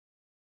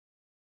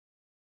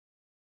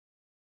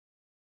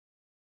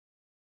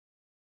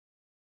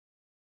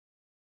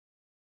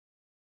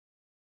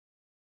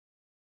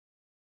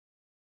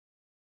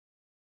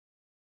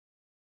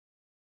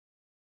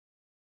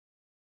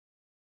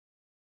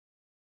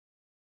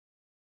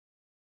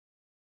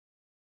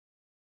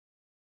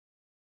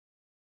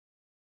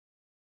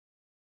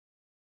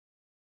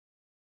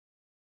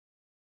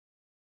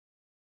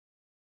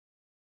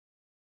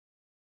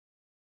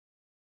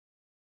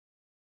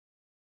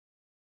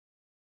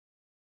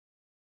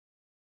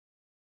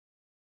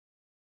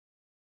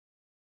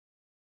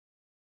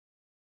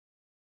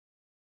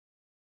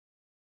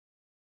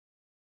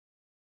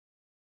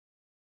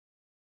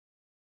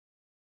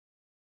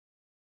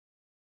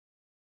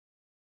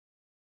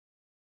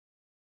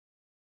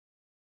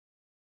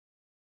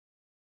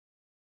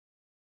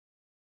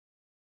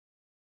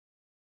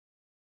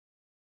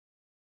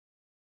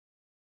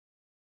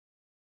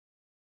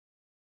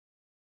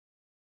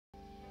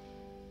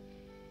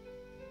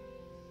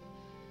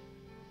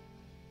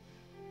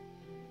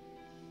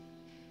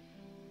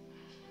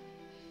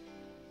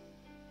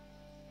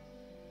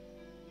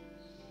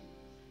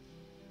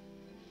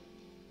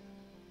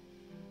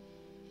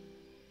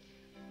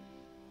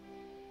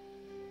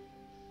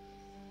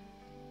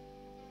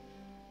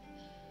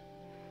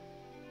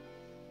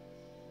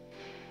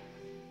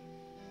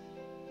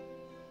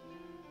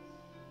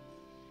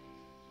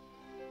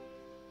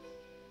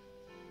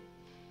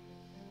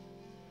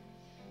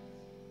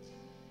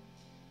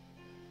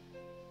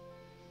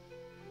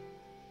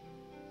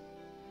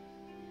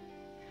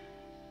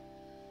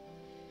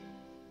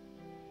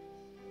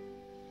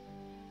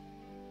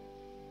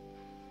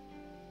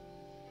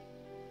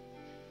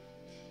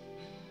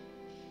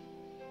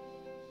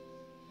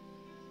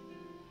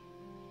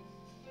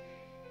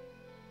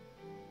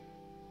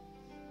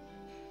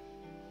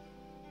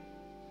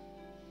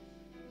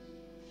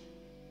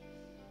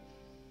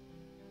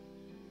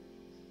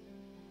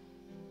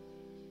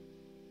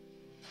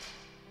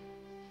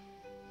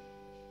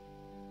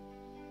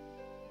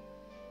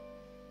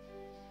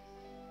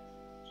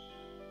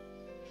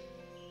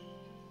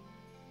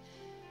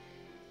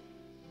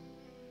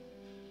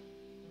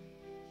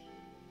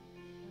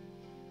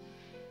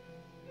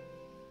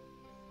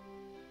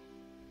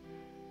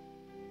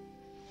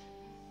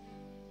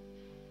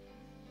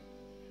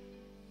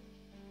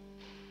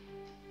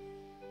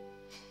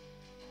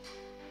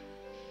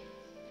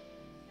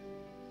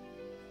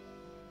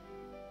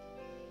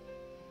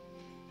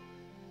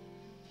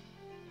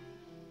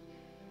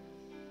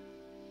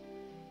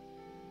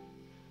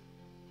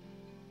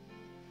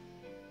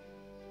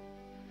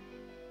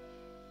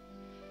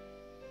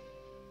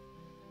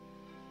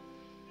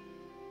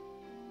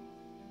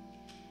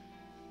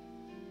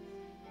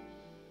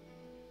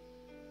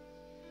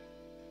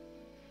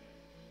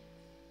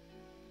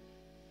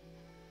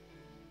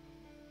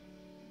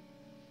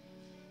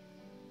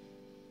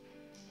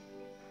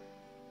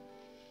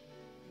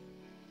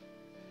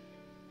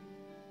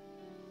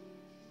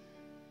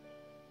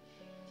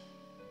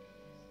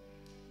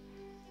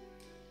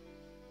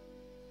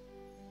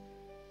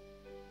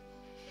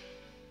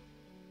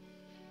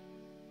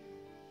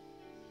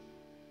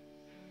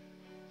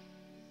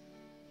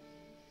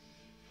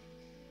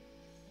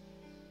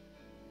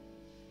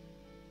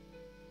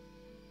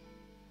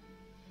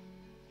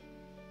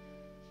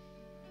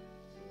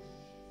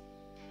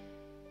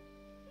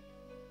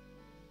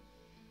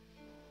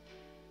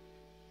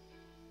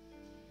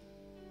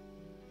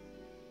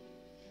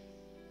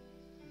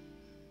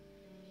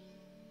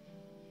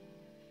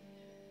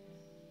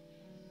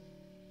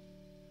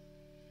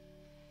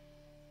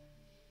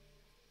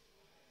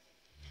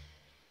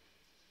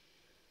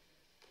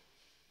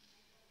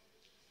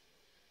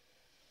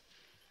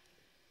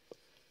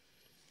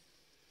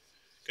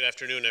Good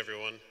afternoon,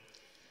 everyone.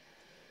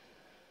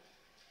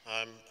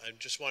 I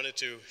just wanted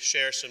to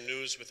share some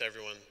news with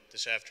everyone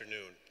this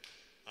afternoon.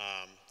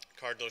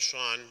 Cardinal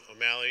Sean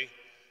O'Malley,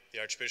 the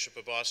Archbishop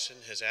of Boston,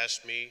 has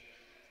asked me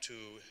to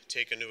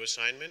take a new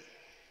assignment.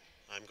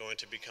 I'm going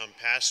to become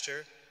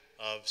pastor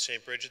of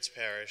St. Bridget's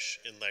Parish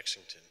in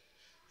Lexington,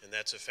 and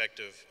that's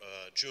effective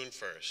June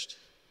 1st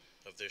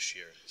of this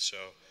year. So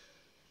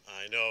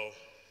I know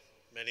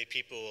many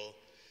people,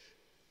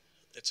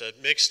 it's a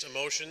mixed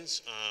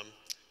emotions.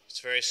 It's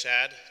very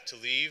sad to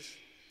leave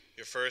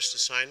your first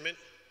assignment.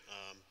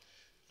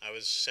 I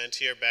was sent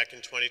here back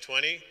in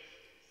 2020,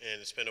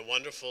 and it's been a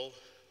wonderful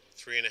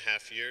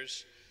 3.5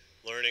 years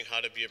learning how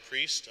to be a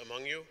priest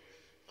among you.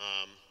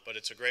 But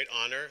it's a great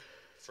honor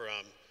for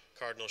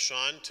Cardinal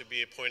Sean to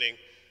be appointing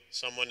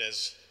someone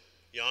as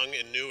young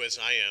and new as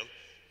I am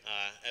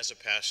as a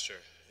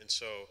pastor. And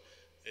so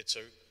it's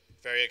a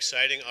very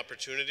exciting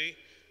opportunity,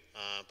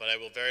 but I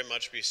will very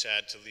much be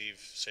sad to leave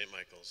St.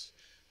 Michael's.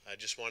 I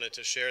just wanted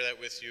to share that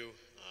with you.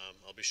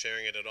 I'll be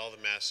sharing it at all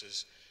the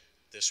Masses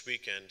this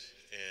weekend,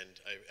 and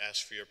I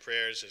ask for your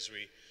prayers as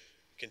we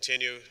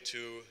continue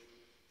to,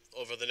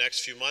 over the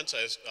next few months.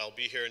 I'll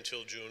be here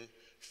until June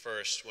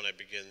 1st when I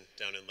begin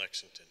down in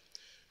Lexington.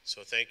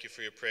 So thank you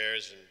for your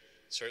prayers, and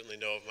certainly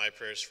know of my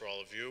prayers for all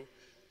of you.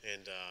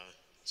 And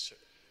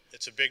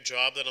it's a big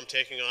job that I'm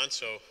taking on,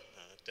 so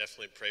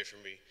definitely pray for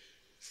me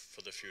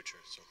for the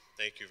future. So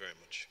thank you very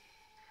much.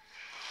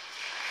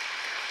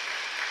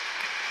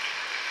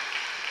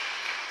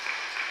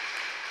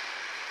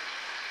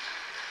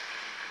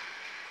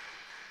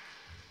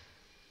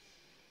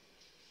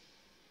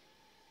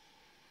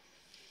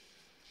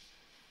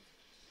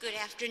 Good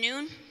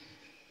afternoon.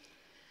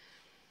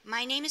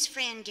 My name is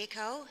Fran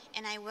Gicko,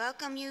 and I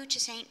welcome you to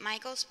St.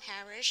 Michael's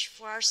Parish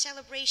for our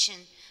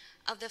celebration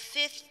of the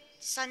 5th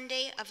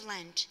Sunday of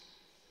Lent.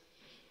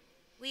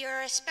 We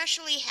are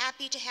especially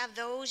happy to have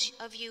those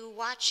of you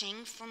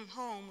watching from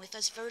home with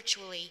us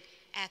virtually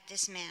at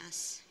this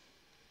Mass.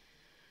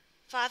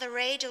 Father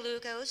Ray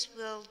DeLugos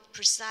will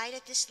preside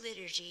at this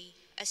liturgy,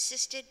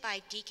 assisted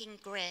by Deacon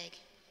Greg.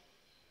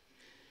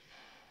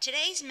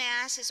 Today's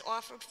Mass is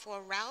offered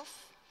for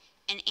Ralph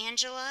and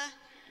Angela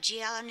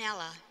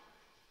Gianella.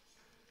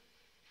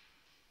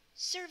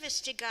 Service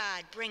to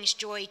God brings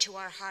joy to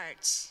our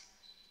hearts.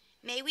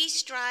 May we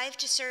strive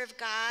to serve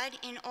God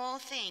in all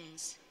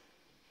things,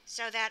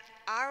 so that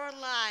our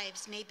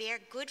lives may bear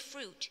good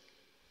fruit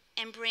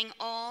and bring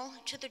all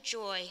to the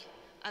joy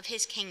of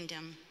his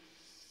kingdom.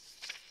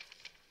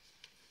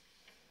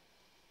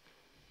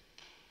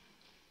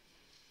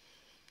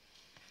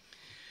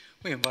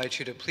 We invite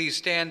you to please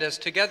stand as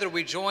together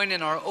we join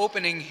in our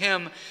opening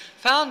hymn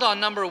found on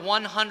number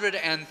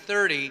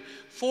 130,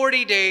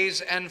 40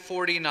 Days and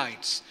 40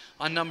 Nights,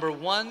 on number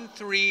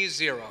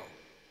 130.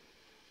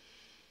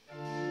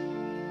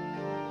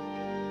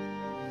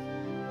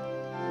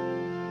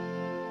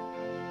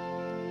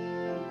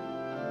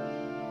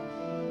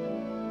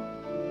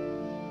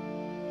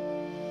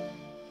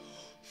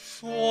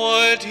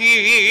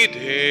 40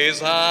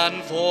 days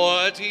and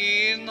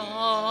 40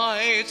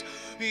 nights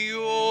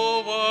you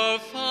were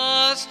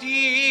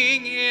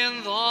fasting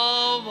in the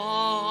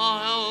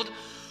wild.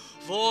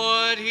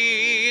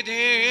 40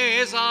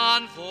 days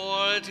and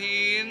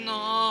 40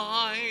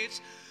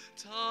 nights,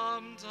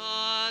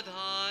 tempted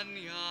and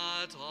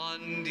yet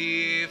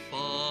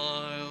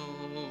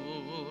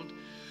undefiled.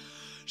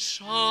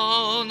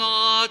 Shall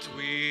not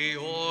we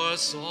your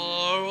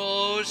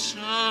sorrow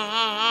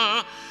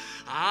share,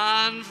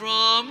 and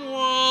from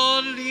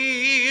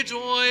worldly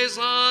joys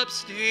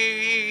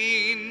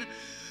abstain,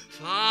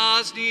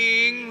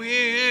 fasting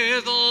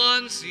with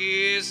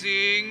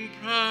unceasing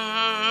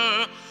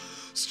prayer,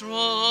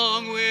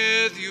 strong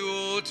with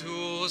you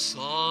to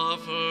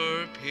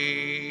suffer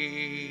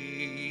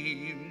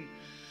pain?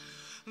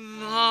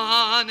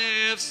 Then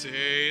if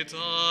Satan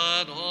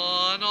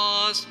on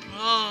us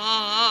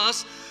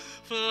press,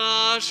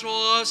 flesh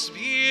or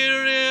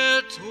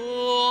spirit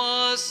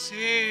to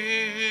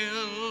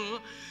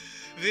assail,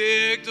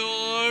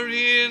 victor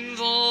in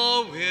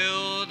the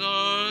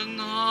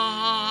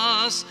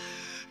wilderness,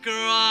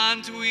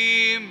 grant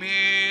we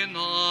may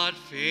not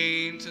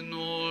faint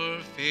nor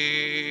fail.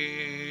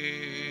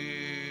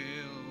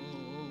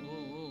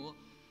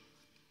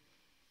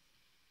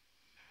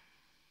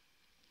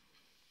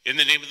 In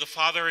the name of the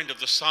Father, and of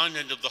the Son,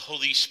 and of the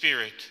Holy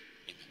Spirit,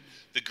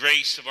 the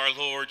grace of our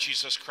Lord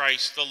Jesus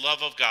Christ, the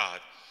love of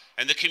God,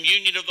 and the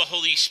communion of the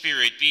Holy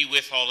Spirit be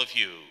with all of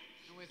you.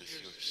 And with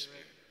your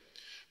spirit.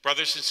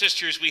 Brothers and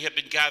sisters, we have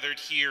been gathered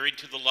here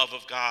into the love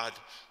of God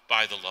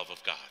by the love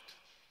of God.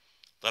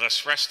 Let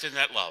us rest in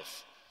that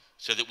love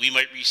so that we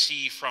might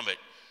receive from it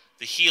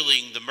the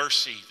healing, the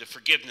mercy, the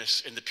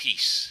forgiveness, and the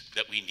peace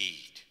that we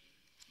need.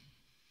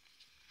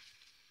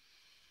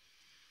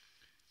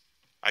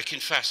 I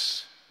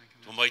confess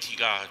to Almighty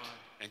God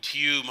and to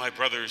you, my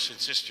brothers and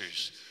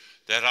sisters,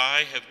 that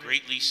I have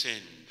greatly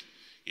sinned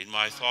in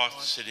my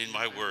thoughts and in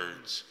my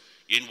words,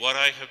 in what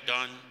I have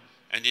done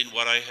and in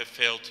what I have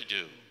failed to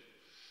do.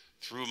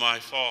 Through my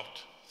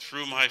fault,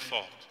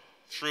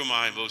 through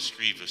my most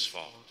grievous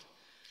fault.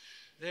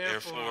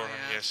 Therefore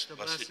I ask the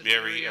Blessed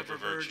Mary, ever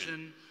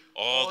Virgin,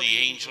 all the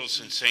angels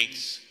and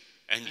saints,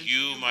 and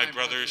you, my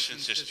brothers and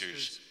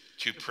sisters,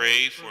 to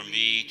pray for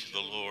me to the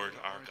Lord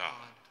our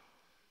God.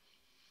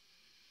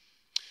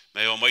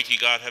 May Almighty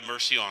God have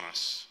mercy on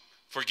us,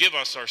 forgive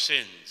us our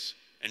sins,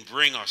 and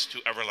bring us to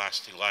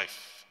everlasting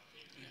life.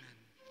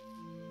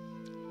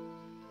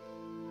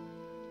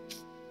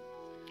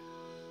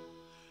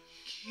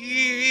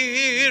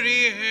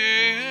 Kyrie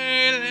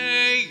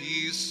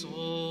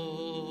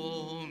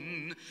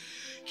eleison,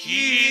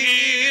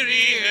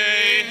 Kyrie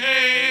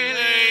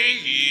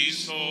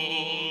eleison,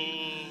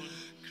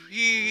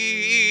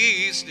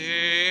 Christe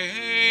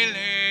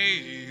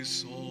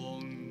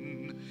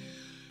eleison,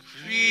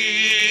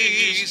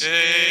 Christe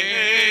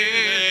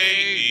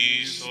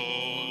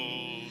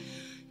eleison,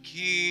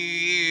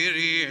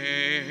 Kyrie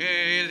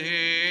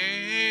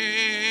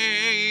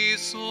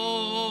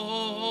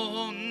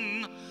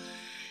eleison,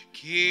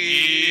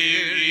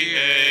 Kyrie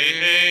eleison.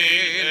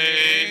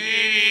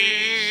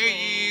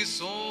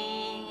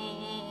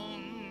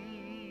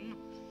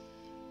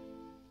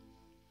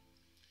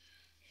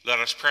 Let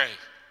us pray.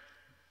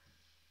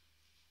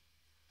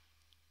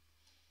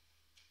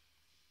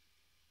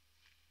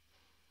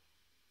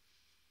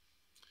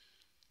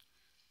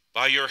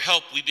 By your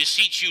help, we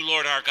beseech you,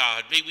 Lord our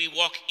God, may we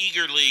walk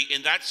eagerly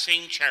in that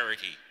same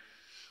charity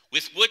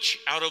with which,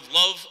 out of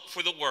love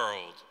for the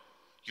world,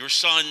 your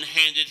Son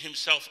handed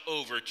himself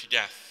over to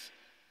death.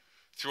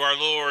 Through our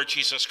Lord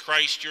Jesus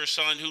Christ, your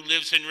Son, who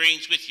lives and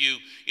reigns with you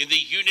in the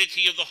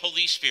unity of the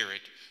Holy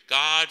Spirit,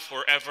 God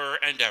forever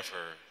and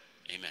ever.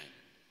 Amen.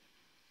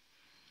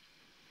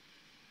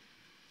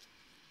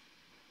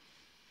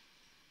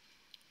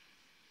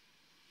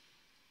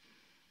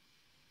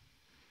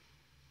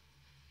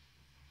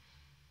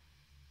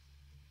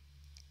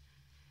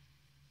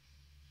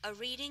 A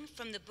reading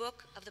from the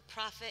book of the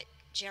prophet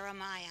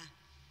Jeremiah.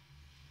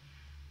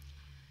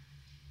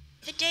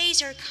 The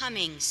days are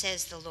coming,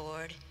 says the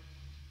Lord,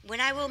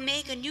 when I will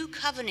make a new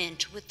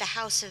covenant with the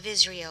house of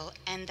Israel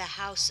and the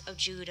house of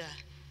Judah.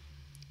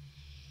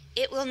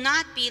 It will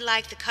not be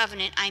like the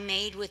covenant I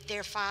made with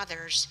their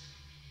fathers,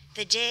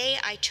 the day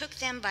I took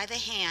them by the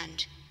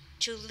hand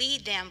to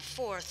lead them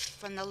forth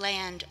from the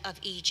land of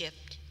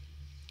Egypt.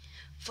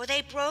 For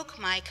they broke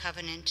my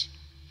covenant,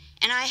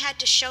 and I had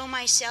to show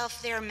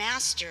myself their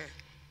master,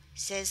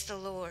 says the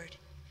Lord.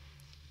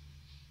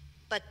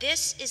 But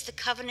this is the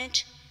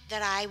covenant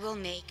that I will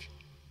make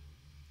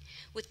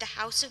with the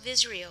house of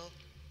Israel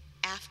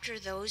after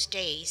those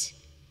days,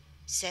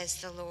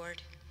 says the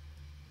Lord.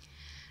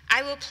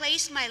 I will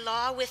place my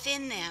law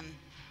within them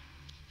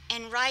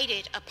and write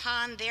it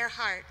upon their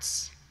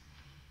hearts.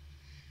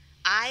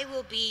 I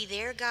will be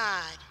their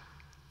God,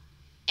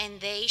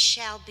 and they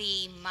shall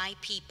be my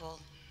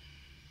people.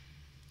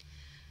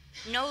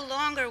 No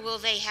longer will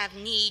they have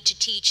need to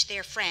teach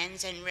their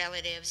friends and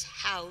relatives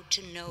how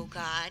to know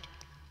God,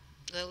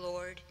 the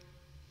Lord.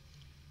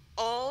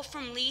 All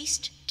from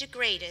least to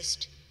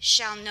greatest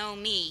shall know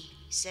me,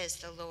 says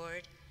the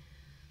Lord,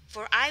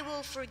 for I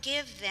will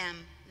forgive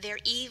them their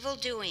evil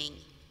doing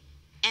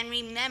and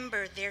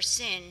remember their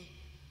sin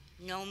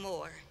no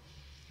more.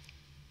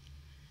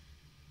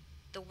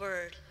 The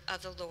word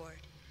of the Lord.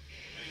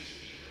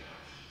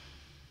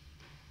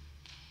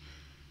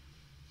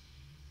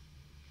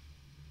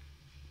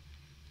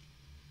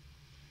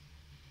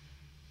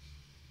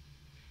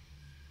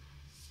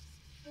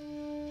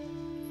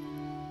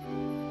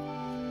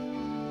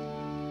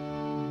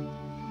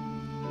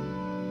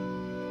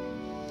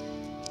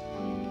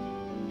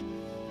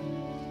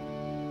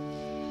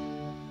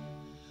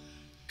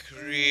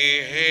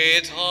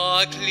 Create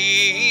a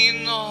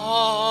clean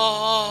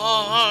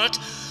heart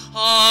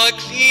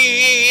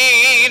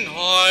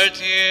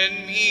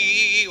in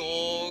me,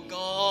 O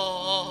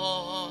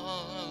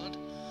God.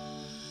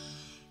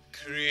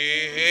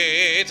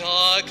 Create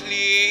a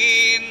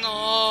clean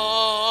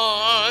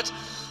heart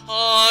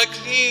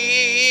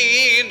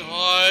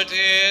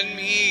in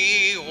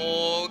me,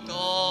 O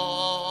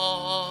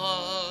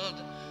God.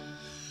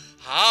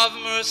 Have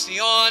mercy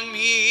on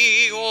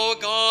me, O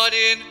God,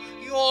 in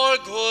your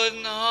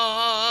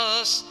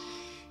goodness.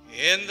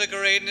 In the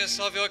greatness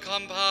of your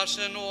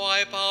compassion,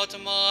 wipe out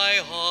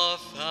my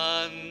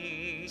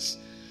offense.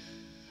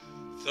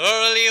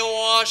 Thoroughly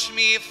wash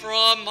me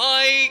from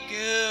my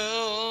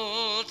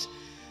guilt,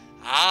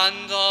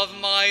 and of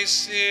my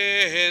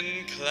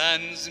sin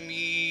cleanse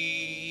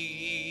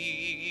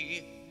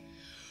me.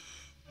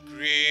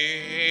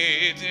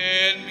 Create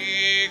in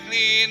me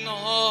clean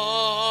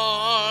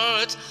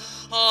heart,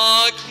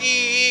 a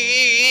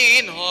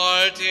clean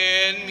heart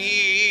in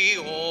me,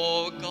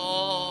 O God.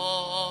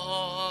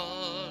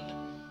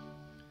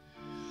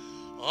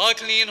 A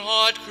clean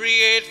heart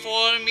create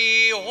for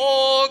me,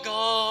 O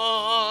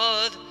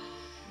God,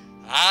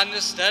 and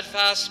a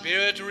steadfast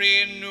spirit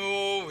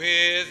renew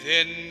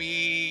within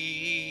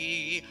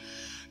me.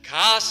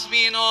 Cast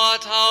me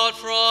not out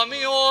from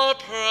your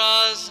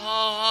presence,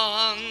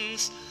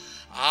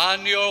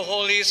 and your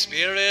Holy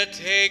Spirit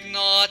take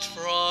not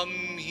from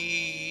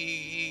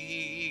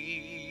me.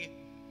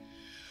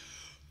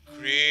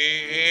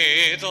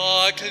 Create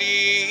a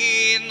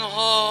clean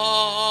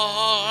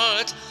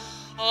heart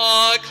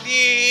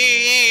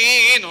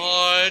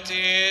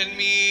in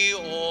me,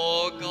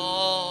 O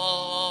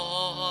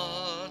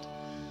God.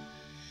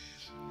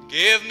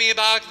 Give me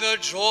back the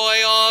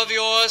joy of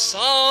your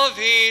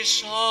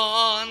salvation,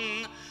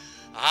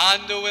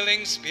 and a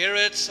willing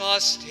spirit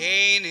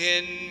sustain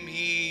in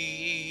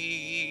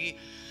me.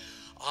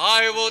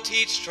 I will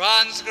teach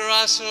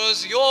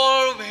transgressors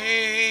your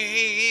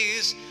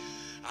ways,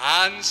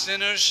 and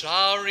sinners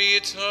shall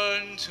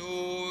return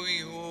to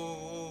you.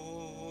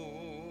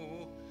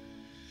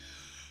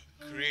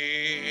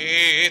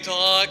 Create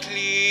a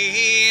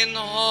clean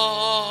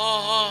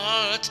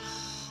heart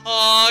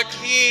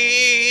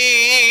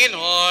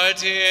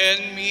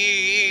in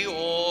me,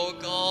 O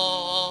God.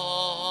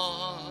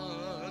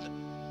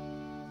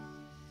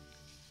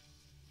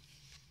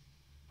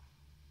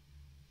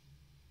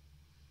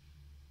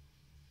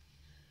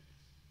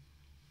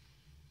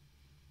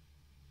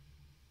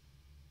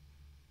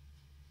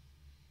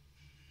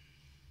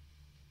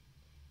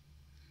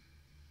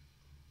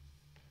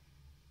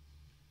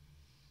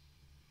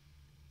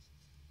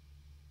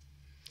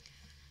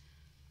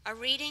 A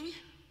reading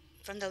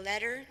from the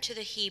letter to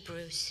the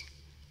Hebrews.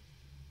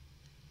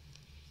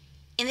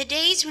 In the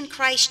days when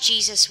Christ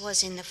Jesus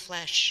was in the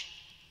flesh,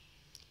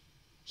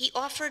 he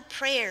offered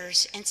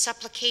prayers and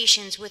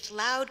supplications with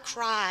loud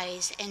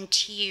cries and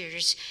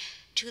tears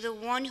to the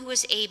one who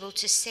was able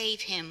to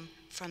save him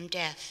from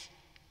death.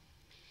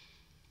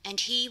 And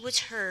he was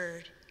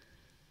heard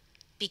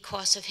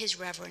because of his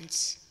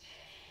reverence.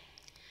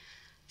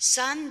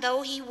 Son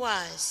though he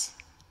was,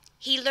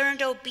 he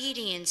learned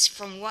obedience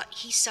from what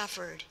he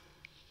suffered.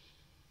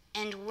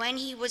 And when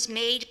he was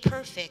made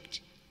perfect,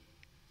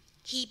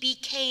 he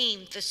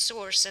became the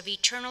source of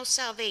eternal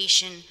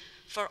salvation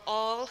for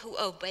all who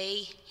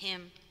obey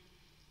him.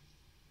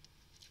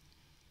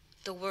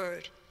 The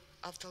word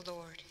of the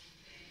Lord.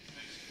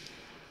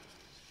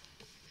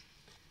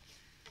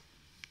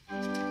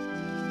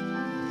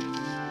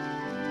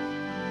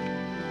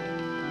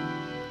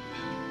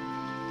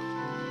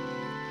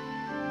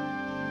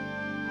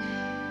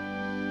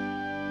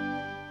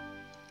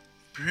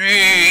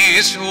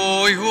 Praise to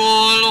you,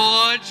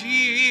 Lord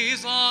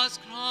Jesus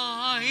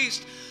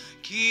Christ,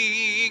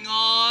 King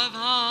of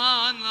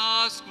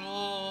endless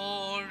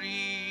glory.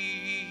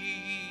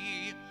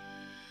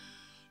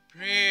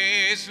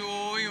 Praise to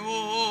you,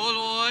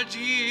 Lord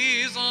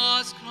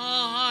Jesus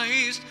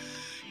Christ,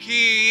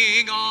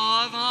 King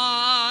of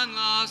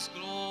endless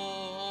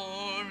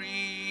glory.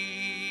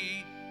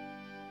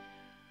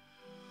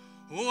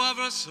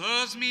 Whoever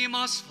serves me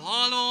must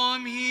follow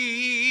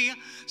me,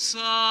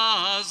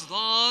 says the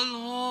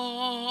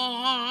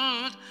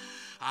Lord,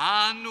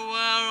 and where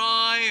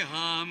I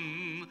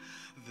am,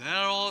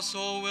 there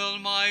also will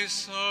my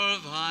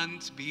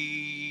servant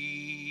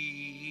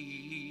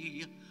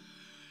be.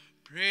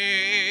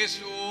 Praise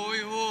to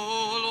you,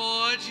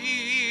 Lord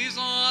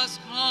Jesus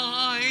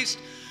Christ,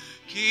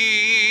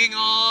 King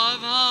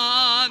of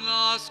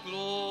endless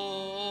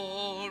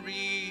glory.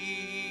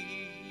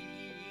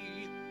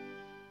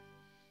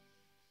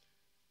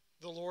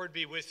 The Lord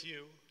be with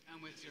you.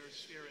 And with your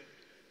spirit.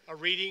 A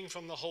reading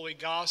from the Holy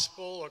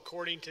Gospel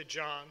according to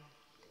John.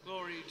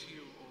 Glory to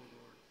you, O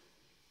Lord.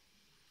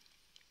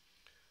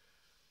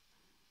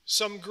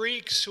 Some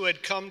Greeks who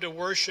had come to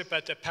worship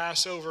at the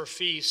Passover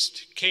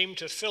feast came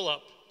to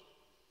Philip,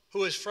 who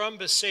was from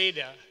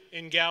Bethsaida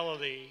in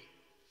Galilee,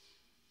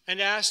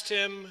 and asked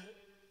him,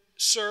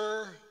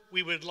 "Sir,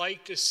 we would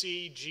like to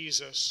see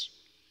Jesus."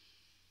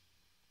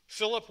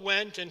 Philip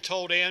went and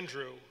told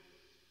Andrew.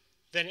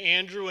 Then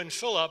Andrew and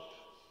Philip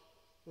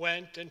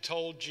went and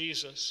told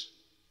Jesus.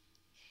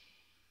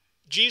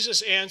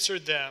 Jesus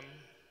answered them,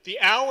 "The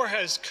hour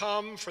has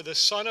come for the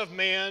Son of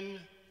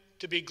Man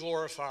to be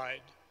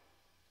glorified.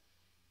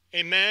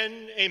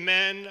 Amen,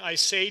 amen, I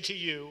say to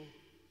you,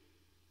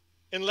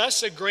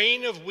 unless a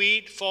grain of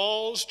wheat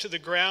falls to the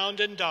ground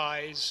and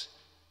dies,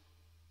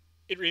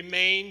 it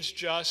remains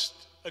just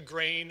a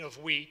grain of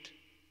wheat.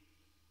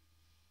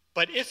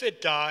 But if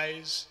it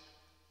dies,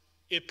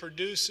 it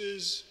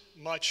produces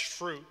much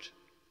fruit.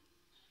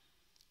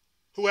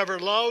 Whoever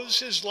loves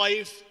his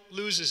life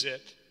loses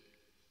it,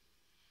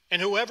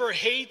 and whoever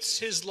hates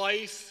his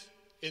life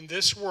in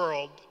this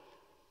world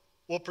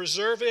will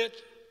preserve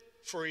it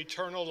for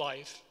eternal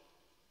life.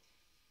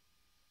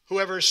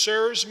 Whoever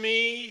serves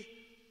me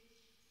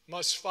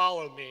must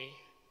follow me,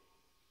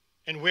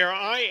 and where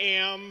I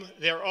am,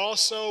 there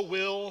also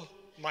will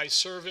my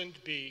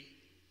servant be.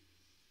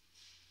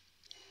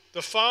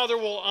 The Father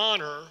will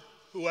honor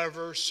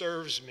whoever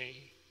serves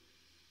me.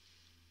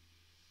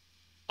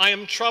 I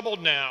am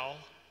troubled now,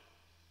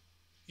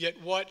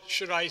 yet what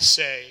should I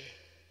say?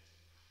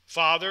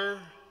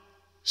 Father,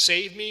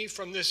 save me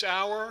from this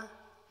hour?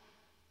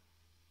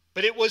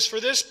 But it was for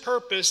this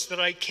purpose that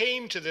I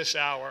came to this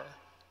hour.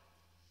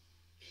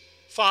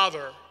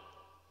 Father,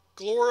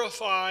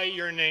 glorify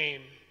your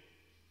name.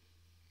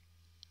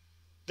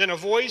 Then a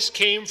voice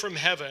came from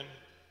heaven.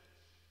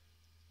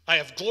 I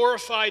have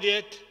glorified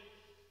it,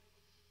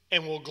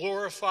 and will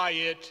glorify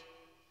it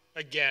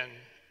again.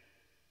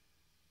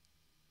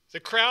 The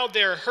crowd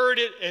there heard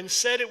it and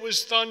said it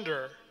was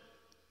thunder,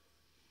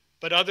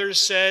 but others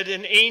said,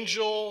 an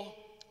angel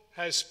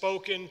has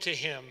spoken to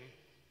him.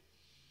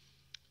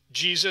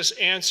 Jesus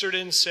answered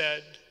and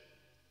said,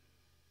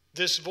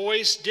 this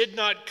voice did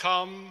not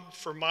come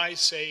for my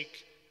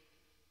sake,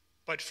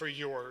 but for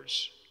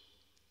yours.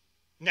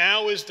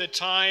 Now is the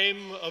time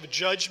of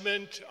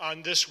judgment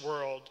on this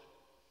world.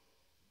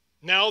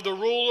 Now the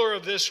ruler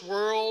of this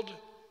world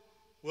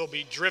will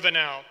be driven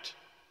out.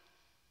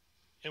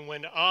 And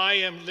when I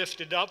am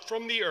lifted up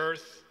from the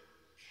earth,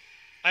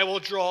 I will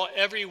draw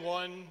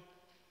everyone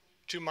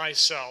to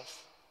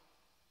myself.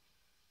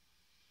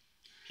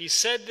 He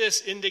said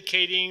this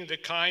indicating the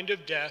kind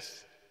of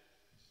death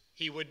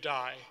he would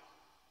die.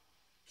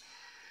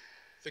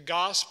 The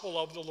gospel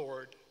of the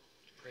Lord.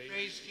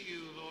 Praise to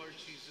you, Lord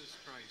Jesus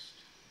Christ.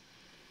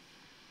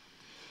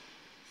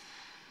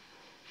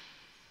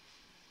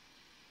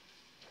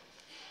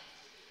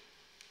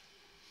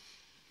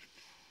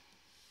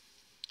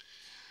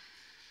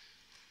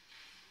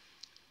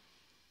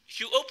 If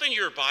you open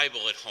your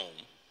Bible at home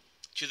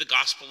to the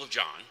Gospel of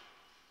John,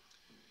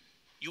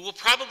 you will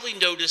probably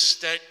notice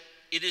that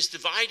it is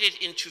divided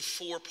into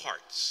 4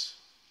 parts.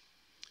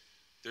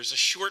 There's a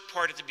short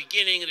part at the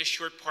beginning and a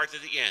short part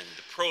at the end.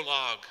 The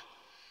prologue,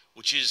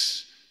 which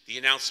is the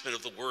announcement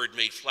of the Word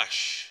made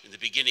flesh. In the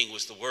beginning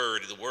was the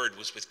Word, and the Word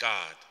was with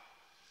God,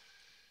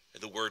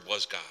 and the Word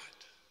was God.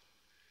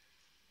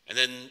 And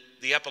then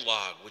the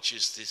epilogue, which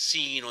is the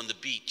scene on the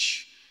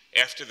beach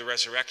after the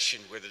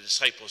resurrection where the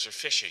disciples are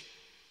fishing,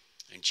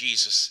 and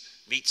Jesus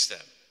meets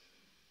them,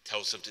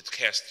 tells them to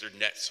cast their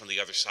nets on the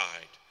other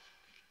side.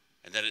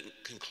 And then it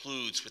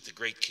concludes with the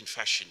great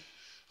confession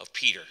of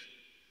Peter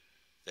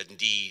that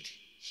indeed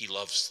he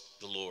loves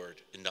the Lord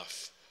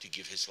enough to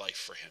give his life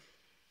for him.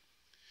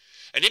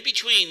 And in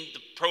between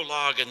the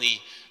prologue and the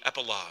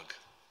epilogue,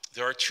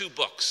 there are 2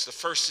 books. The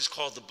first is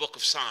called the Book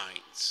of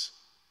Signs.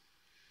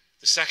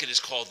 The second is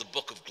called the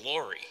Book of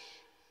Glory.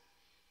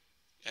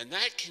 And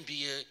that can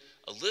be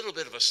a little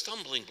bit of a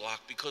stumbling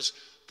block because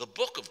the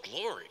Book of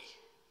Glory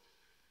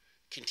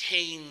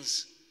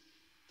contains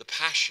the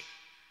passion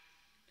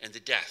and the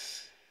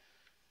death,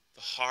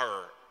 the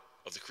horror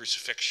of the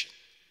crucifixion,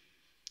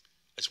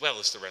 as well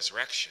as the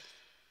resurrection.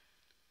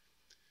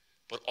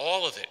 But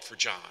all of it for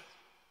John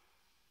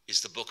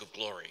is the Book of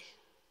Glory.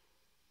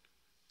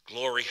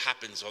 Glory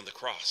happens on the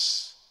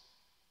cross.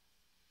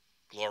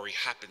 Glory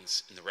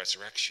happens in the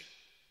resurrection.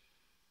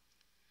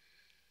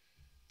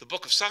 The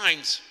Book of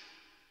Signs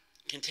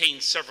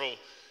contains several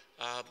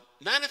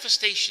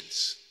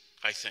manifestations,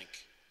 I think,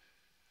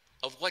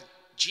 of what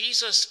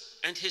Jesus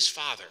and his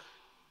Father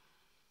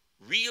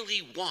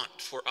really want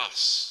for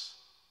us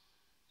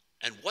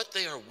and what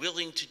they are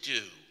willing to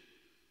do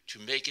to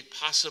make it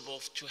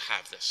possible to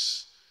have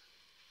this.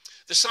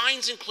 The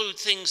signs include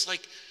things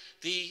like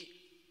the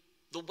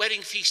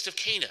wedding feast of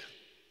Cana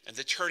and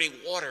the turning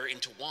water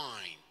into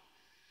wine,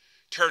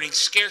 turning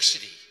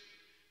scarcity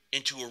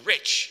into a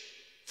rich,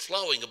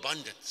 flowing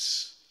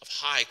abundance of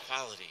high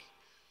quality,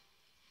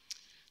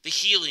 the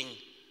healing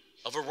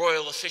of a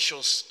royal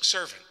official's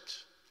servant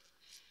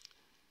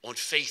on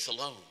faith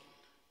alone,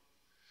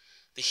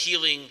 the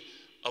healing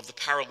of the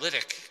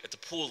paralytic at the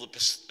pool of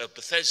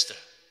Bethesda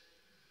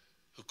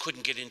who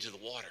couldn't get into the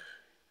water,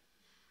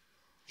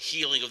 the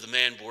healing of the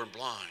man born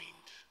blind.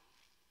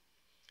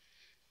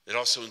 It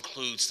also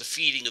includes the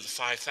feeding of the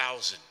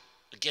 5,000.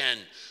 Again,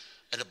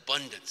 an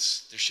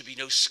abundance. There should be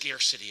no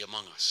scarcity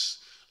among us.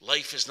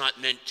 Life is not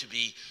meant to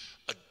be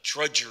a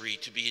drudgery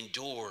to be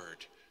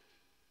endured,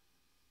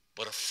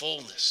 but a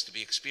fullness to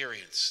be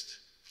experienced.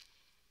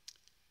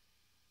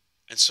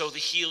 And so the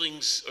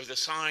healings or the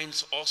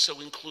signs also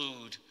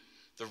include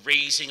the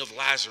raising of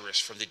Lazarus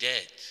from the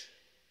dead.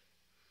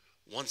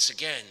 Once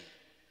again,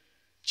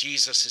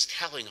 Jesus is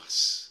telling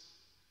us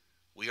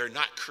we are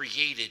not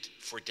created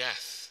for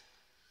death.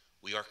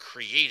 We are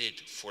created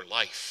for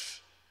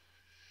life.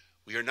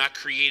 We are not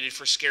created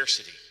for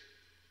scarcity.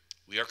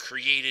 We are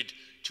created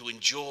to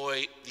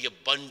enjoy the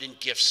abundant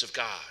gifts of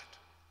God.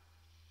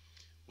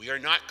 We are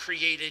not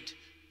created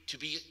to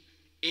be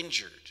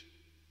injured,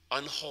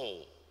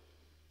 unwhole,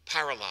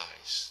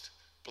 paralyzed,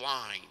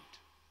 blind.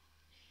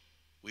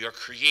 We are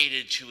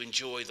created to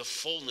enjoy the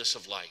fullness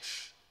of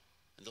life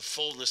and the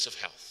fullness of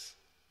health.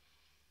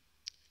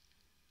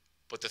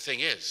 But the thing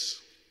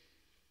is,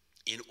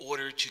 in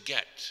order to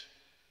get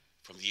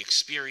from the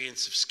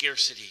experience of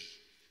scarcity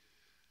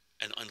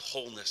and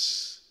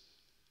unwholeness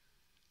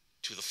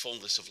to the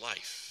fullness of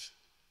life,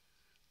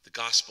 the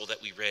gospel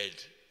that we read,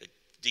 that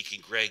Deacon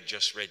Greg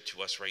just read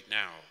to us right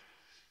now,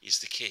 is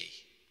the key.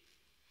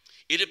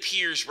 It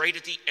appears right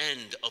at the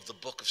end of the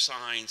Book of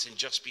Signs and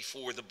just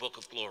before the Book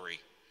of Glory.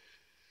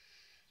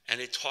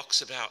 And it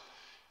talks about,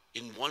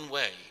 in one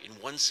way, in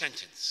one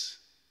sentence,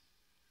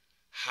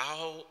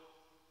 how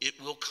it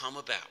will come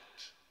about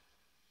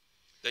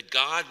that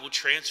God will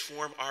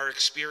transform our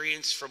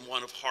experience from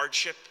one of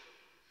hardship,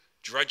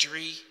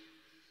 drudgery,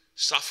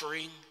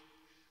 suffering,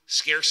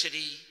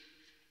 scarcity,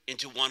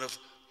 into one of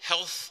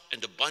health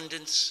and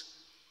abundance,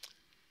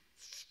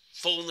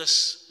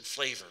 fullness and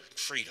flavor and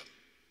freedom.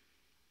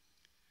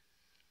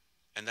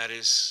 And that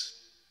is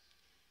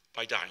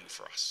by dying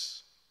for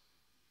us.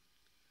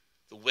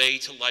 The way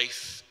to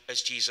life,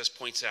 as Jesus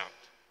points out,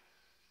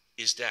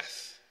 is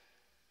death.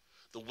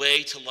 The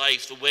way to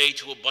life, the way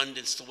to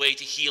abundance, the way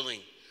to healing,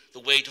 the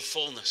way to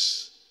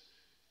fullness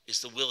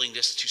is the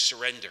willingness to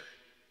surrender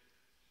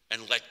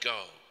and let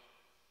go.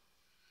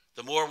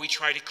 The more we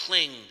try to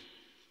cling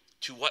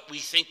to what we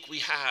think we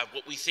have,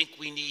 what we think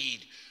we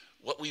need,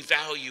 what we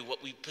value,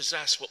 what we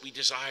possess, what we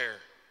desire,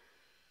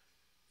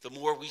 the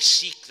more we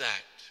seek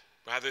that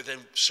rather than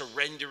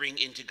surrendering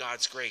into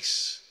God's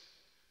grace,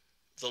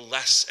 the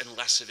less and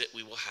less of it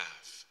we will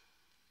have.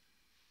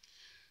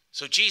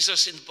 So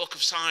Jesus in the book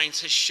of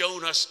signs has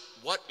shown us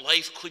what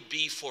life could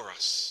be for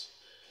us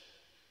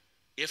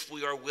if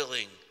we are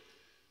willing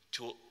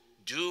to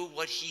do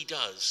what he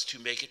does to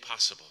make it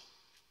possible.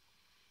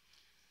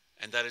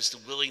 And that is the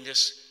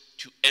willingness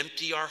to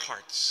empty our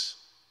hearts,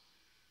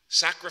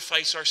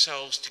 sacrifice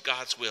ourselves to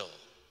God's will,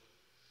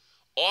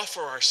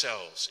 offer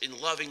ourselves in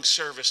loving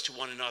service to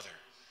one another,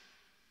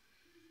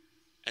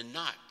 and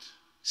not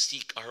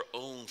seek our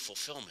own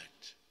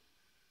fulfillment,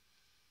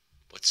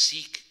 but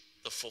seek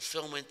the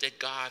fulfillment that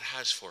God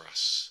has for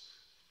us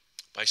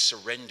by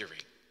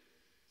surrendering,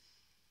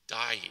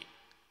 dying,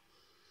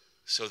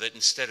 so that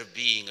instead of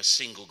being a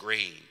single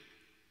grain,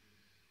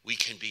 we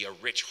can be a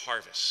rich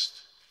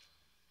harvest.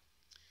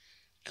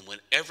 And when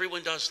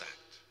everyone does that,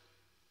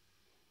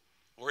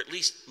 or at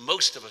least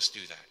most of us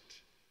do that,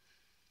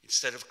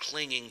 instead of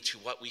clinging to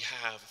what we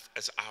have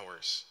as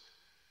ours,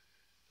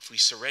 if we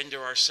surrender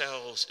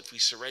ourselves, if we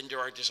surrender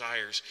our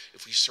desires,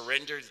 if we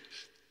surrender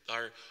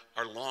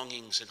our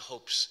longings and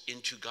hopes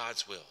into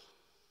God's will,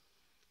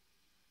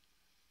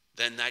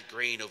 then that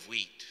grain of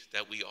wheat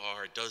that we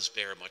are does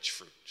bear much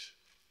fruit.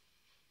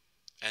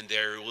 And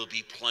there will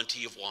be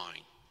plenty of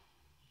wine,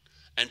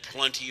 and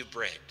plenty of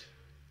bread,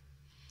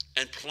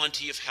 and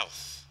plenty of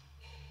health,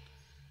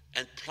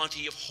 and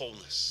plenty of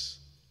wholeness,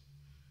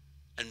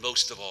 and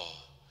most of all,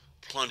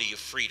 plenty of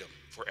freedom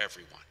for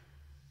everyone.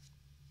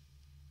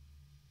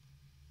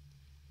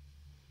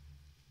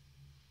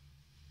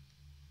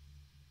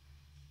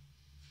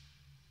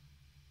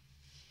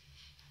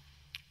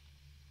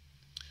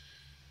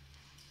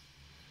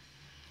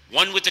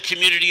 One with the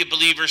community of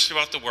believers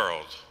throughout the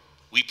world,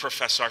 we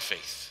profess our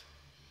faith.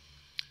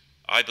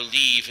 I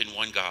believe in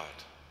one God,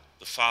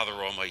 the Father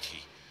Almighty,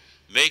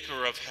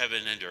 maker of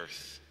heaven and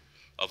earth,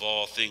 of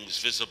all things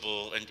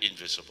visible and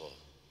invisible.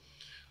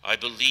 I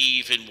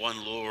believe in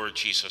one Lord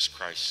Jesus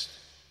Christ,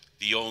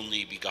 the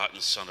only begotten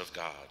Son of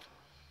God,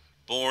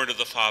 born of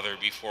the Father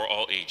before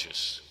all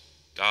ages,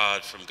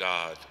 God from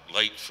God,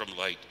 light from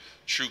light,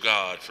 true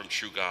God from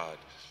true God,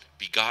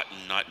 begotten,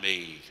 not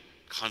made,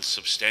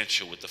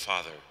 consubstantial with the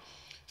Father.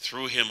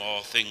 Through him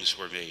all things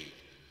were made.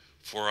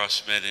 For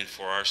us men and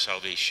for our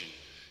salvation,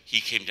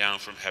 he came down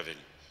from heaven,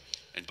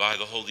 and by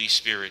the Holy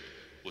Spirit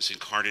was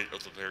incarnate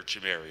of the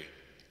Virgin Mary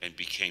and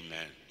became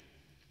man.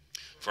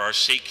 For our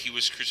sake he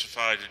was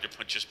crucified under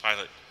Pontius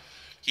Pilate.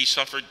 He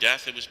suffered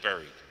death and was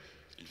buried,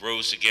 and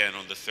rose again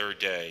on the third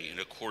day in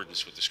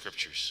accordance with the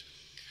Scriptures.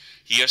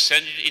 He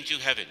ascended into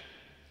heaven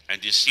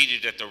and is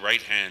seated at the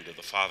right hand of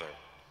the Father.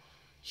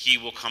 He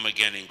will come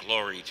again in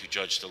glory to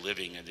judge the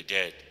living and the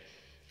dead,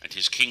 and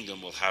his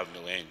kingdom will have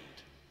no end.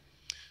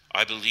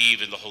 I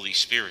believe in the Holy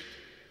Spirit,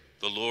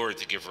 the Lord,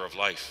 the giver of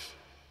life,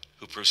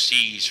 who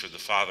proceeds from the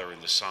Father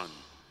and the Son,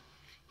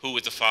 who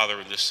with the Father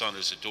and the Son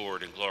is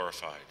adored and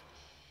glorified,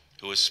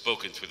 who has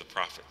spoken through the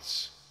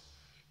prophets.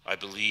 I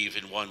believe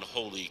in one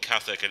holy,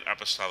 Catholic, and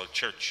apostolic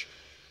church.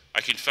 I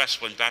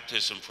confess one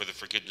baptism for the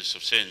forgiveness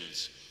of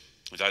sins,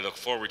 and I look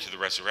forward to the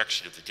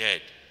resurrection of the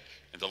dead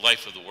and the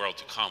life of the world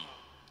to come.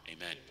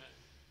 Amen.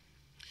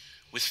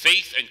 With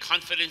faith and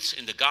confidence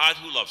in the God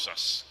who loves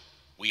us,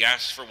 we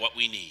ask for what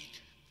we need.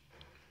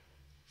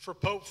 For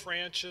Pope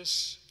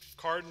Francis,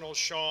 Cardinal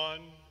Sean,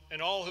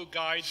 and all who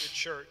guide the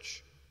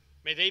Church,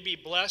 may they be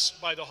blessed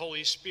by the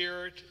Holy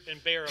Spirit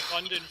and bear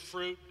abundant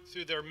fruit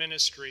through their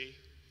ministry.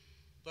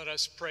 Let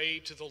us pray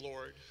to the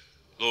Lord.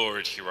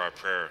 Lord, hear our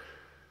prayer.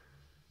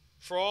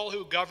 For all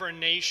who govern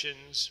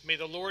nations, may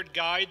the Lord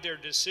guide their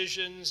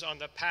decisions on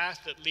the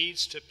path that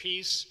leads to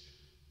peace,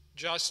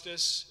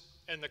 justice,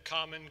 and the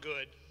common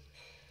good.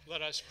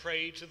 Let us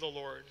pray to the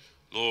Lord.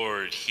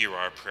 Lord, hear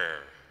our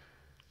prayer.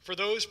 For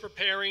those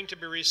preparing to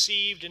be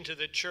received into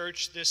the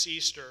Church this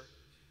Easter,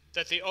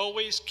 that they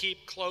always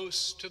keep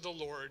close to the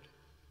Lord,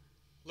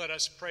 let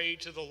us pray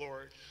to the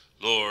Lord.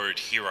 Lord,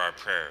 hear our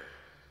prayer.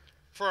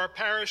 For our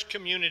parish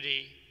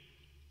community,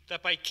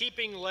 that by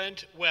keeping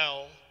Lent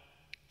well,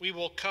 we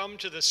will come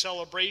to the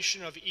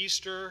celebration of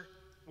Easter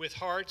with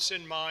hearts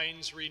and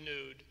minds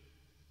renewed.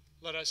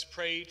 Let us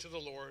pray to the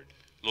Lord.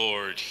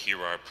 Lord, hear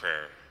our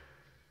prayer.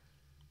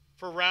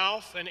 For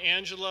Ralph and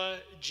Angela,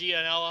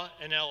 Gianella,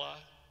 and Ella,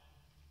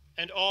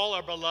 and all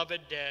our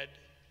beloved dead,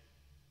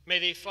 may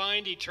they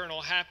find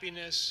eternal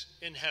happiness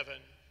in heaven.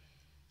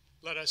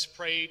 Let us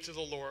pray to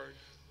the Lord.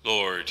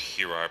 Lord,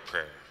 hear our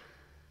prayer.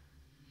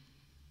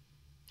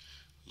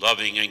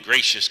 Loving and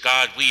gracious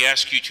God, we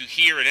ask you to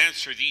hear and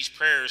answer these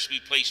prayers we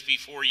place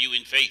before you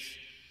in faith.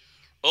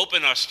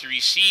 Open us to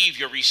receive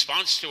your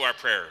response to our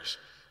prayers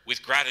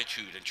with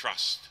gratitude and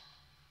trust.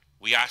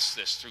 We ask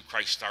this through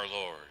Christ our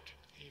Lord.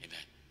 Amen.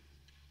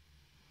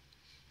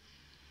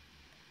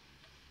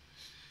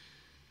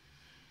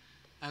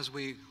 As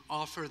we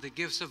offer the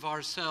gifts of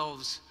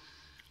ourselves,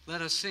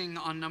 let us sing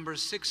on number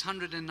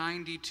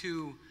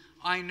 692,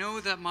 I Know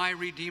That My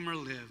Redeemer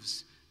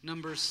Lives,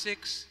 number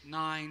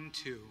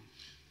 692.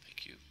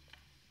 Thank you.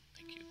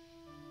 Thank you.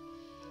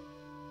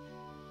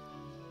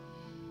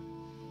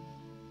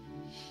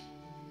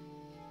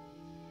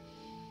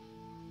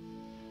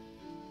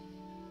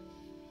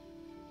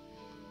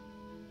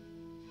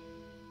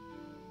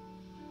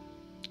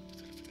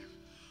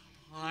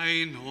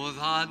 I know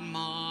that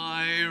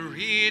my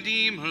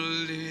Redeemer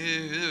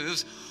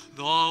lives,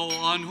 the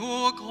one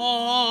who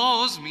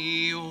calls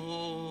me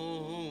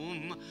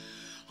home.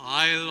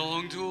 I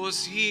long to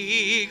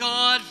see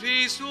God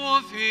face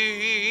to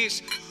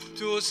face,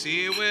 to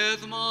see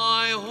with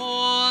my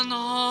own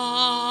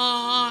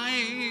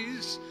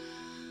eyes.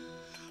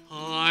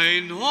 I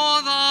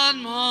know that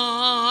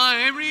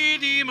my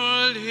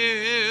Redeemer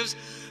lives,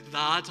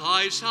 that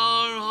I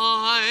shall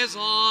rise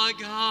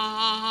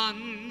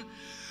again.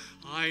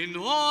 I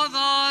know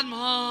that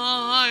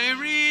my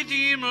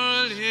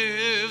Redeemer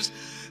lives,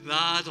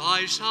 that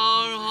I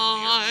shall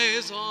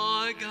rise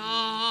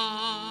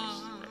again.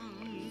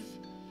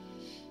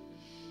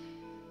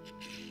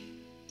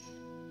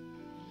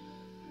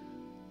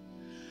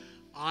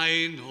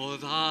 I know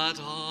that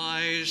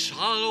I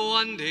shall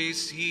one day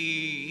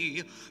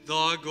see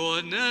the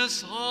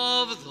goodness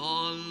of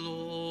the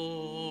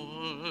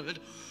Lord,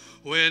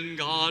 when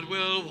God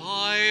will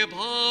wipe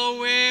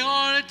away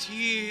our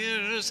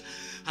tears,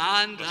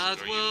 and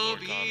death will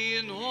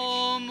be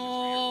no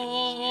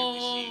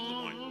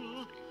more.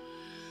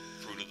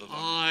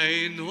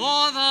 I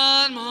know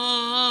that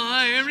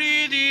my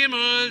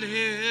Redeemer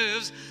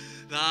lives,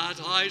 that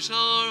I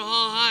shall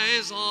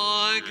rise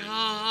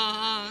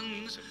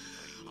again.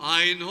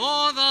 I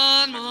know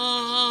that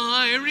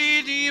my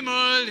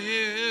Redeemer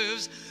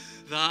lives,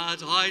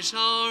 that I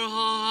shall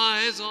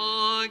rise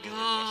again.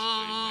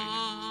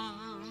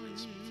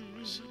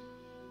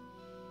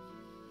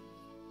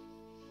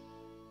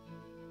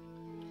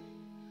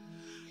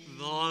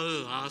 The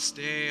last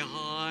day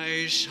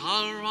I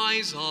shall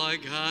rise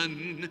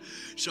again,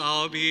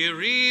 shall be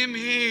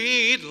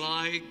remade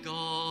like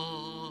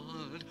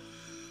God.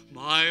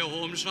 My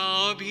home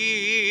shall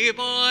be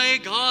by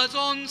God's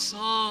own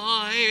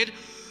side,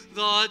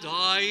 the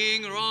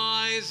dying,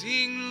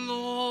 rising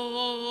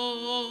Lord.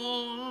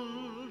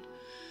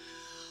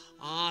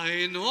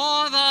 I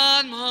know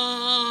that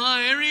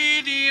my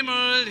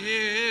Redeemer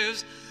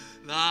lives,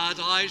 that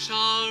I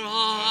shall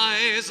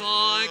rise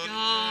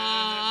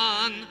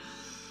again.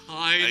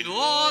 I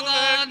know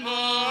that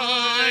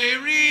my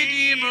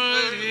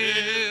Redeemer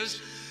lives,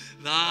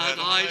 that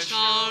I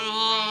shall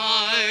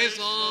rise again.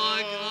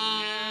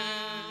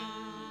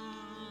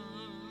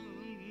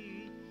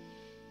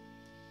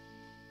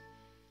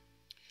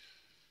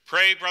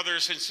 Pray,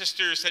 brothers and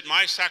sisters, that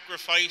my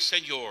sacrifice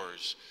and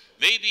yours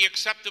may be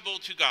acceptable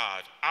to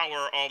God,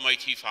 our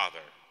Almighty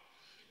Father.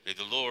 May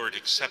the Lord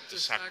accept the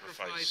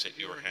sacrifice at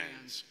your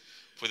hands,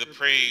 for the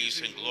praise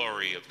and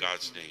glory of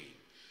God's name,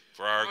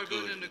 for our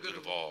good and the good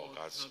of all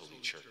God's holy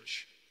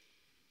church.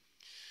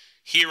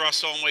 Hear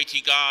us,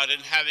 Almighty God,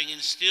 and having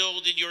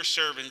instilled in your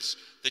servants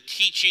the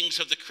teachings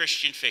of the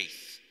Christian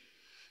faith,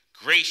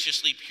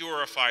 graciously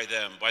purify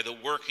them by the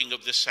working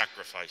of this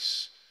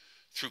sacrifice,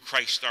 through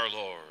Christ our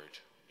Lord.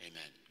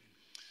 Amen.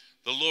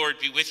 The Lord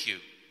be with you.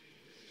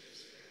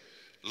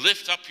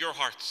 Lift up your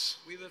hearts.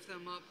 We lift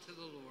them up to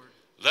the Lord.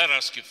 Let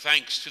us give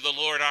thanks to the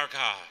Lord our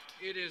God.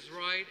 It is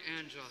right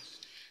and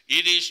just.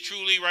 It is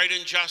truly right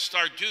and just,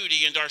 our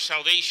duty and our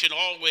salvation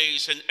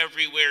always and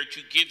everywhere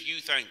to give you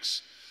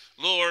thanks,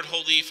 Lord,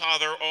 Holy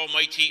Father,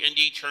 Almighty and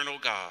eternal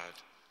God.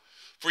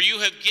 For you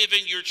have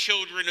given your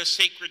children a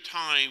sacred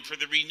time for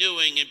the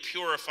renewing and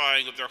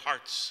purifying of their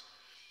hearts,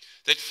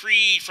 that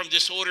freed from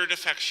disordered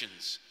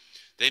affections,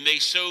 they may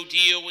so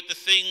deal with the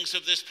things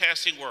of this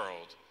passing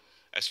world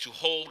as to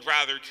hold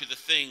rather to the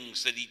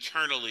things that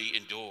eternally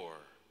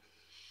endure.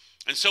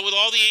 And so with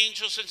all the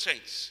angels and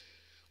saints,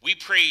 we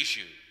praise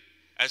you,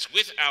 as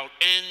without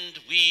end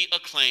we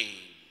acclaim.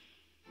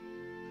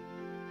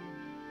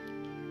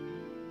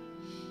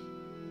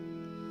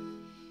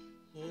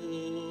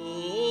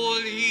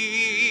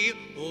 Holy,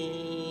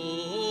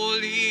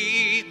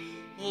 holy,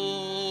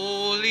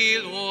 holy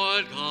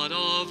Lord God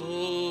of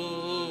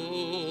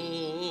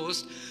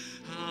hosts,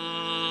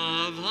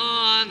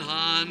 heaven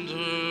and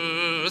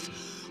earth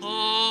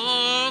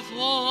are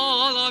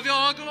full of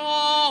your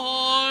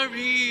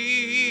glory.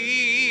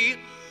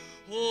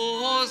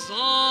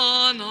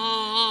 Hosanna,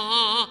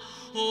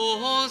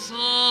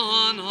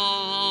 Hosanna,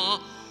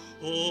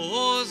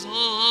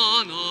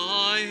 Hosanna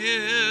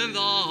in the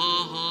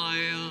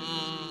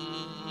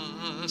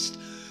highest.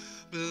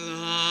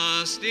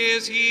 Blessed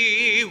is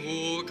he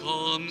who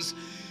comes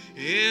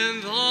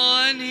in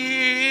the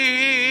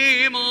name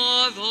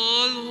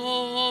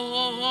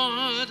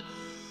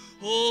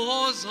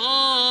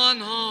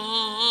Hosanna,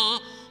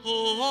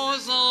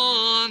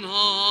 Hosanna,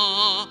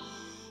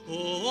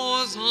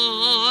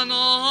 Hosanna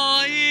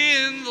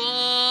in the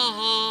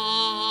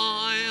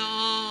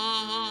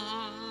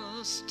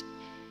highest.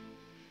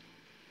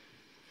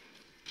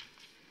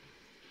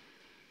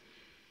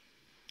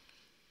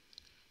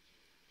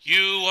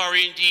 You are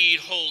indeed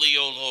holy,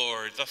 O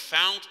Lord, the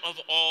fount of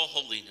all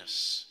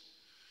holiness.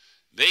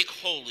 Make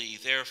holy,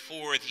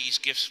 therefore, these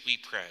gifts, we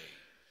pray,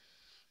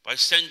 by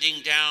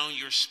sending down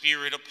your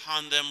Spirit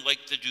upon them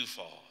like the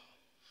dewfall,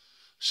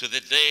 so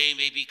that they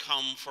may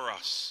become for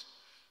us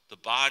the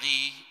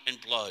body and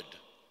blood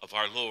of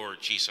our Lord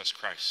Jesus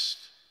Christ.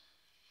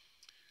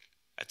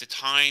 At the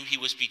time he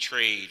was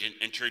betrayed and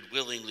entered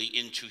willingly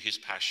into his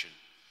passion,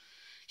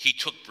 he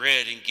took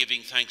bread and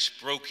giving thanks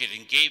broke it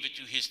and gave it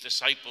to his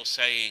disciples,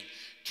 saying,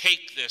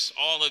 "Take this,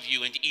 all of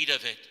you, and eat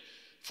of it,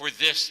 for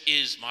this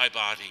is my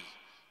body,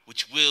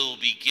 which will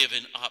be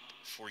given up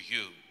for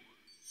you."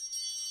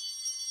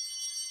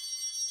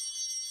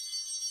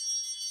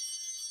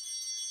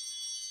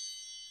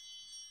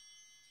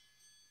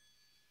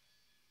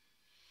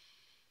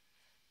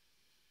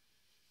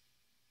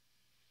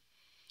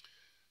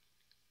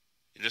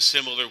 In a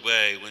similar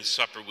way, when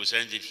supper was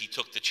ended, he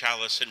took the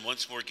chalice, and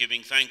once more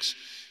giving thanks,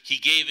 he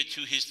gave it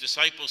to his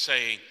disciples,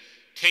 saying,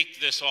 "Take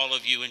this, all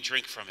of you, and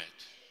drink from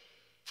it.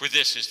 For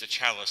this is the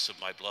chalice of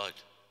my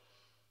blood,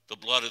 the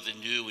blood of the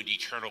new and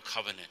eternal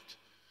covenant,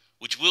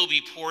 which will be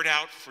poured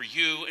out for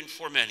you and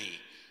for many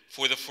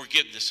for the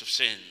forgiveness of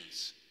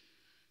sins.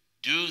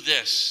 Do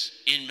this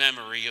in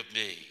memory of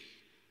me."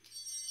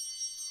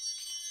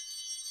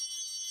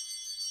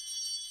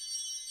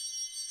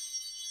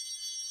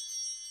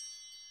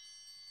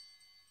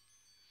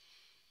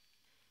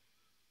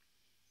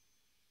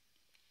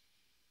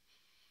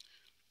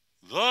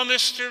 The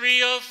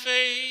mystery of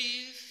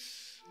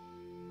faith.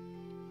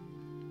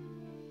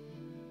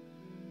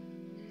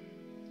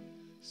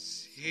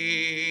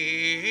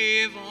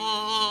 Save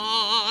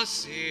us,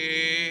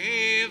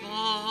 save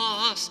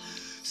us,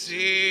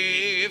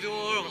 Savior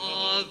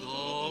of the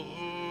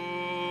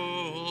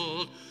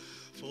world,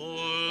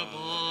 for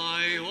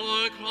by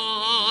your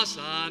cross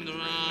and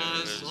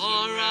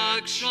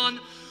resurrection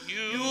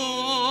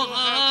you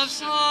have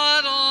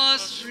set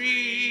us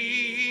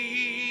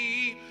free.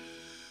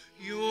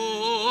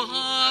 You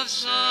have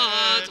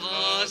set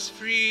us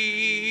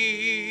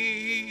free.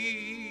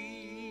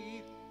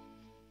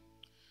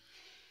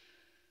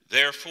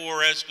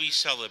 Therefore, as we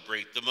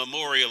celebrate the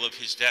memorial of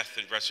his death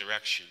and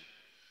resurrection,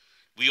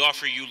 we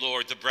offer you,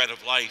 Lord, the bread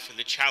of life and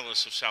the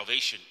chalice of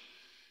salvation,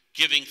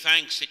 giving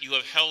thanks that you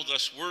have held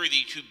us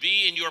worthy to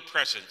be in your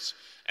presence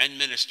and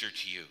minister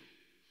to you.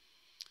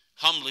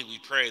 Humbly we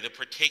pray that,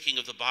 partaking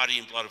of the body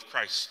and blood of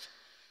Christ,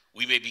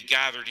 we may be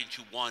gathered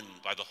into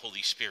one by the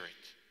Holy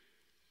Spirit.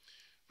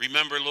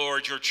 Remember,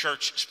 Lord, your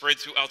church spread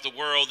throughout the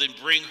world, and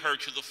bring her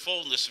to the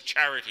fullness of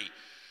charity,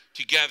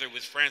 together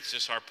with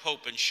Francis, our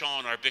Pope, and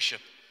Sean, our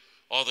Bishop,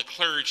 all the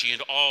clergy,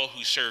 and all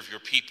who serve your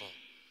people.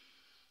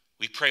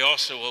 We pray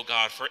also, O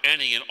God, for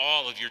any and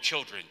all of your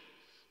children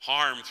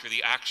harmed through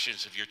the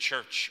actions of your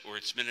church or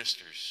its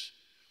ministers.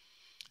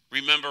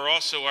 Remember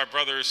also our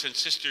brothers and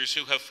sisters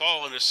who have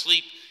fallen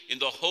asleep in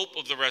the hope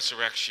of the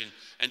resurrection,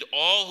 and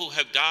all who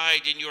have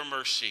died in your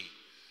mercy.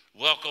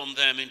 Welcome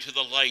them into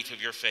the light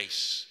of your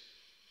face.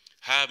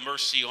 Have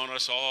mercy on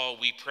us all,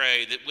 we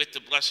pray, that with the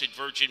Blessed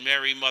Virgin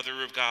Mary,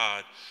 Mother of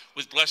God,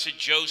 with blessed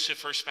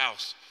Joseph, her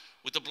spouse,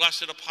 with the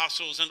blessed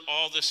apostles and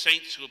all the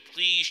saints who have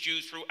pleased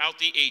you throughout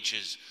the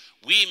ages,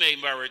 we may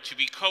merit to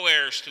be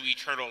co-heirs to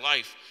eternal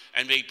life,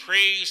 and may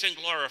praise and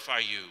glorify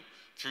you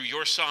through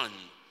your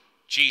Son,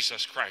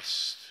 Jesus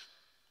Christ.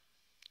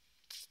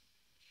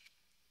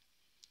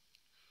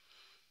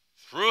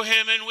 Through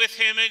him and with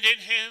him and in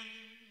him,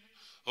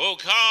 O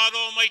God,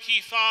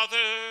 Almighty Father,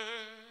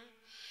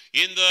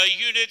 in the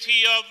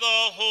unity of the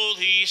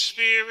Holy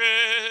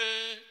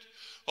Spirit,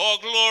 all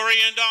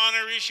glory and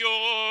honor is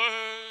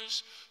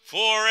yours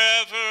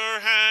forever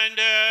and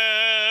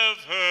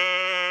ever.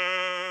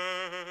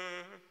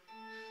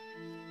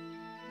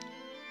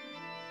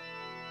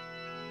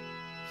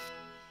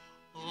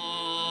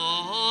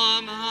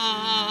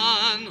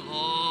 Amen,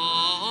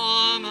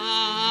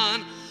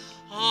 amen,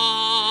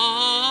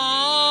 amen.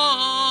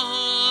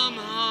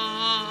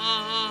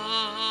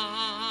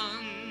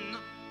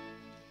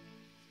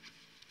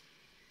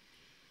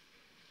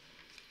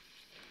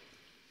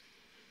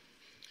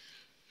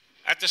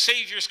 At the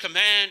Savior's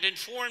command,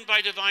 informed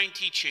by divine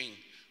teaching,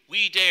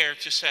 we dare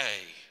to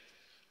say,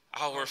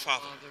 Our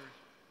Father,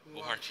 who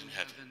art in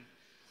heaven,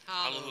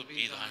 hallowed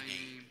be thy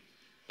name.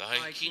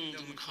 Thy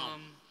kingdom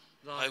come,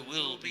 thy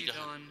will be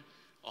done,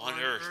 on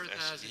earth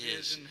as it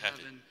is in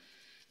heaven.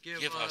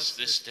 Give us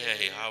this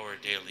day our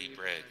daily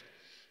bread,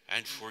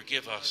 and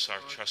forgive us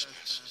our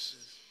trespasses,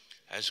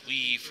 as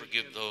we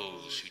forgive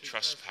those who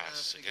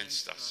trespass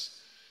against us.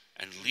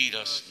 And lead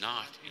us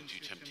not into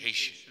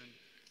temptation,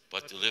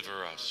 but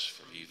deliver us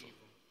from evil.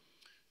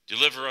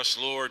 Deliver us,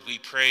 Lord, we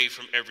pray,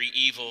 from every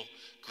evil.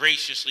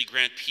 Graciously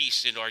grant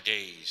peace in our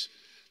days,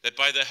 that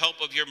by the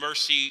help of your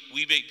mercy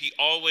we may be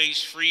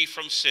always free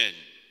from sin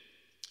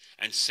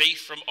and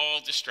safe from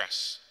all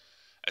distress,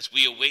 as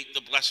we await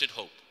the blessed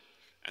hope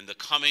and the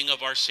coming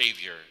of our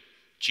Savior,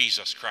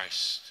 Jesus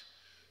Christ.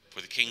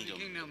 For the kingdom,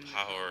 the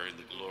power, and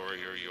the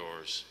glory are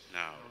yours,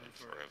 now and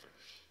forever.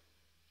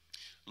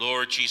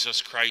 Lord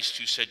Jesus Christ,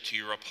 who said to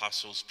your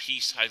apostles,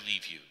 "Peace I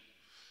leave you,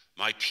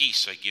 my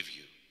peace I give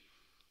you,"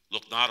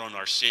 look not on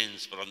our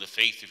sins, but on the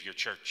faith of your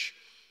church,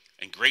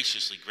 and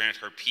graciously grant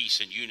her peace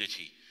and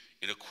unity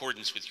in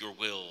accordance with your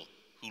will,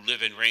 who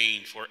live and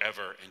reign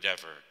forever and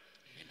ever.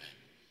 Amen.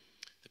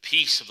 The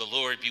peace of the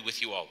Lord be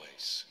with you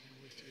always.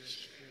 And with your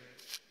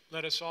spirit.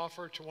 Let us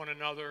offer to one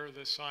another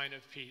the sign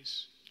of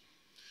peace.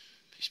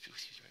 Peace be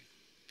with you.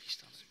 Peace,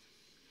 Thomas.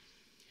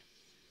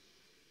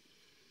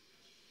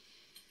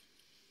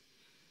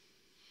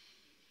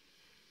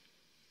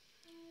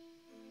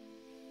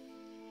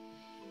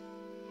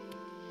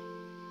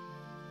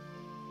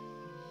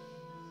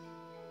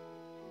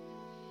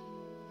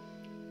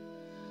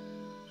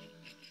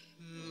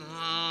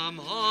 Lamb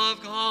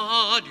of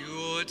God,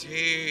 you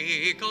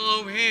take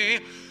away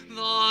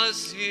the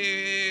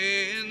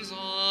sins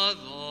of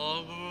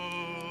the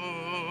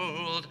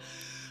world.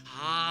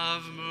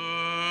 Have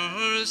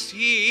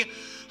mercy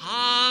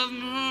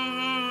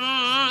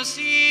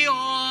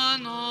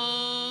on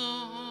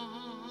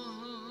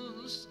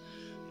us.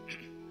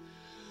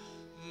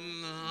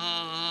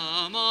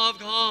 Lamb of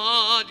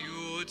God,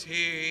 you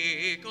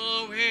take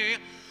away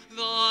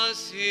the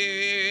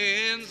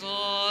sins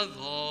of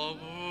the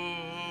world.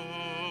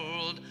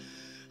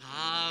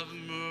 Have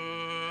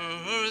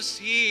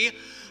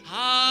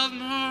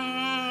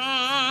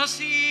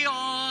mercy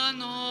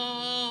on us.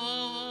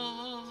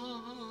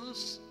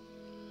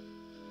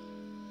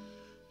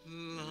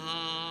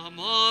 Lamb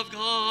of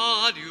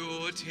God,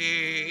 you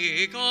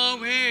take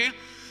away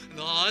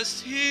the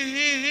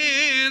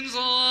sins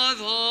of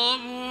the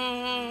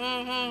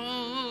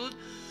world.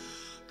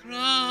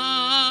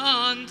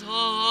 Grant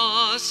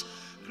us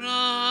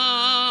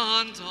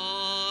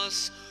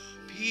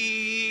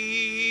peace.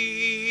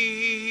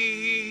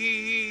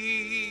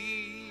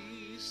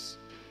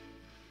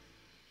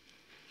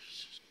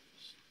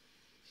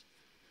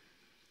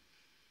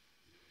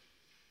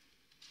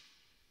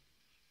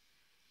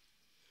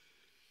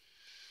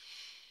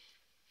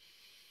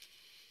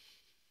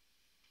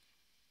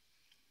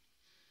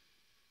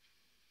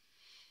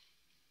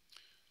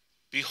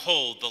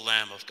 Behold the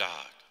Lamb of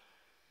God.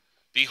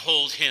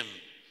 Behold him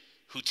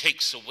who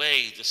takes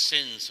away the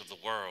sins of the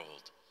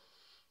world.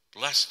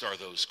 Blessed are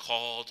those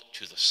called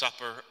to the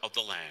supper of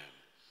the Lamb.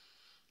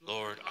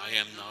 Lord, I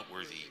am not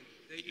worthy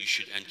that you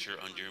should enter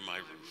under my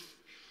roof,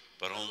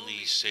 but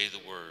only say the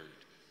word,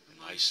 and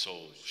my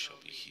soul shall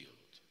be healed.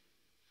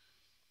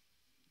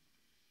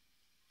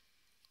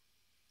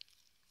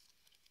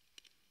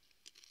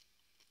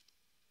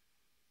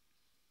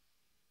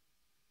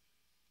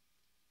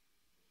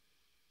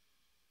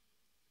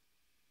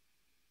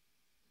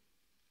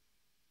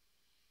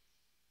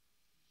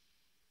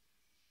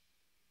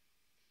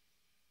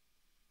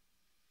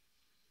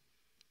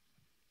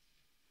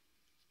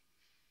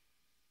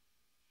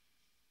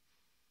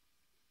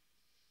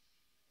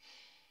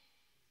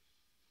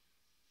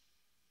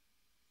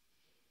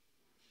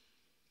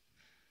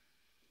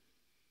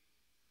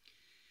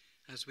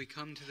 As we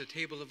come to the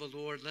table of the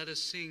Lord, let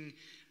us sing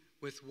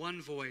with one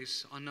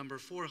voice on number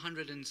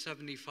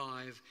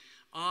 475,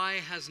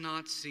 "Eye has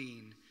not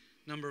seen,"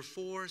 number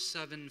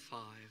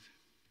 475.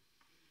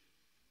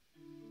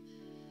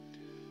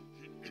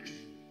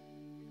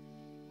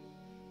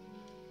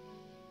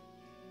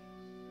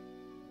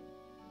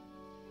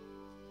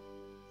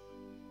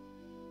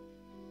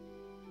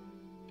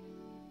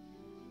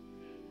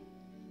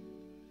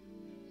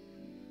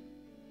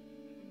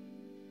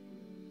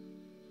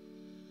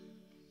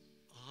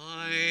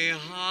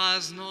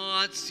 Has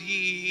not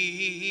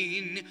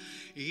seen,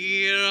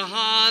 ear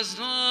has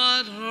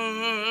not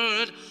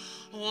heard,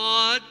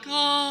 what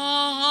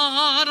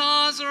God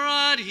has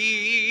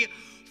ready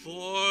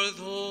for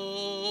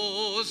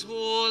those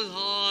who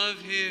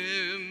love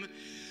him.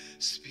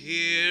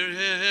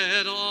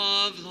 Spirit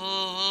of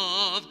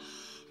love,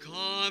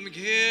 come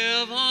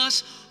give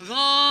us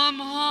the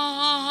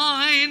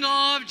mind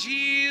of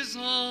Jesus.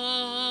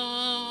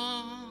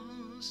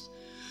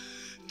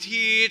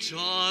 Teach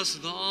us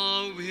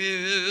the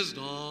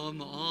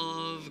wisdom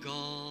of God.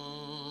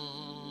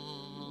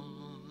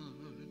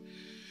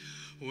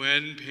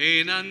 When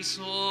pain and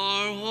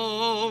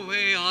sorrow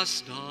weigh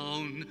us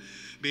down,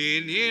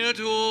 be near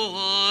to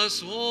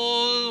us,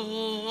 O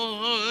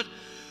Lord.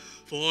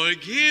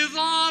 Forgive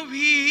the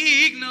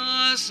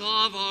weakness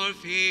of our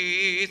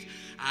faith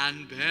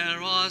and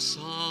bear us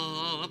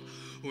up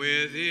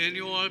within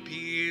your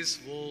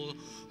peaceful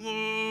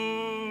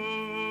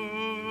word.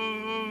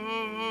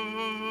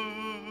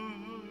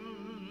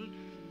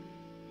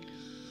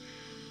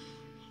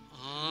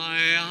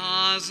 Eye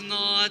has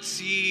not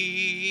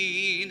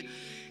seen,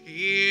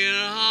 ear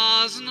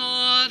has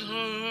not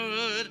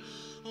heard,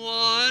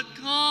 what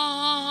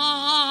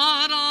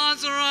God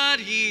has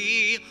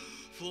ready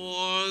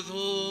for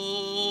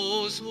those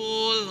those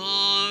who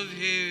love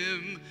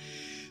him.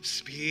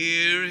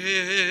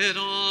 Spirit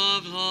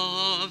of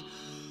love,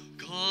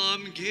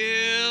 come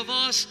give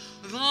us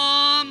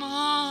the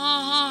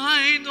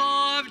mind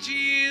of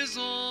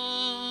Jesus.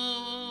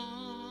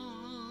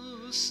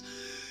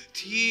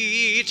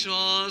 Teach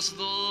us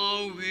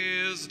the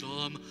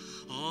wisdom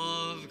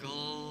of God.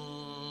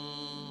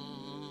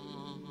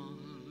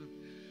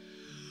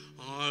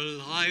 Our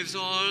lives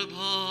are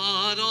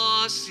but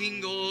a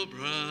single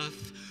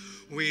breath.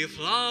 We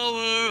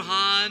flower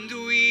and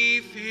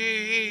we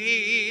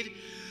fade.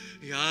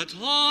 Yet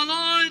all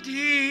our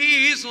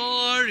days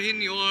are in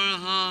your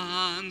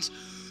hands.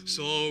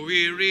 So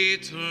we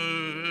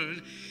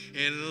return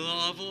in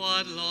love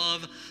what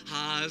love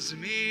has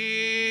made.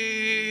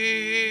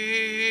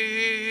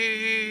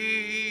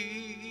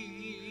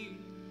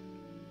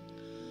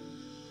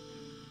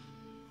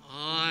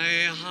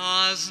 Eye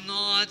has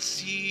not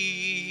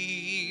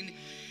seen,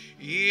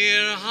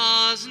 ear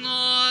has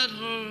not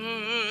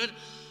heard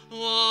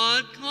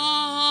what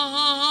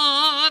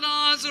God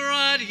has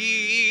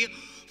ready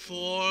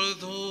for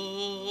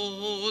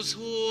those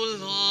who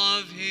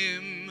love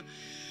him.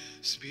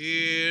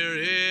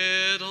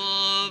 Spirit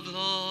of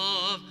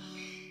love,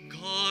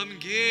 come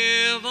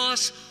give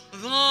us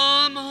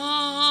the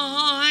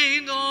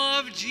mind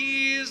of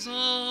Jesus.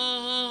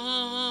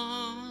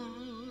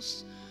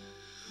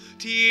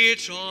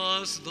 Teach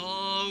us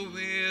the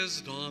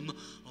wisdom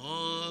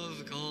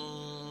of God.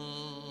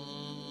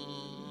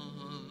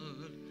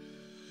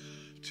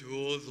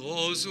 To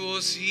those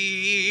who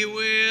see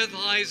with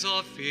eyes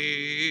of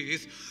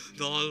faith,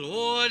 the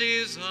Lord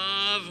is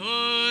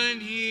ever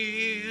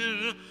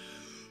near,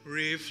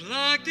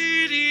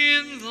 reflected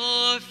in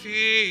the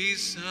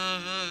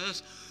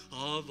faces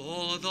of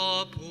all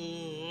the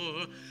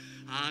poor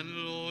and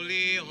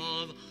lowly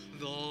of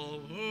the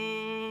world.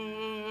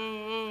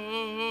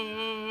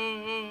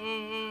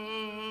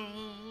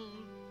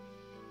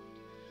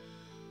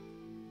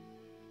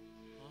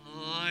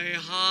 Eye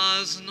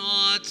has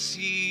not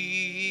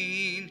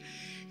seen,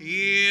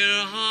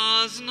 ear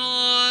has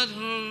not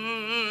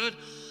heard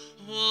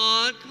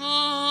what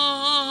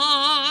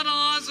God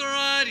has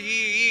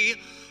ready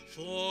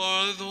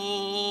for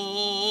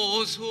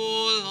those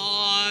who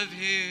love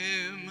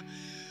him.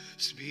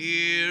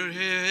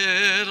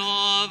 Spirit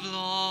of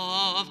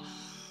love,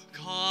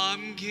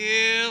 come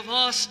give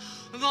us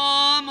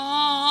the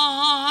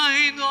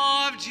mind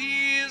of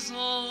Jesus.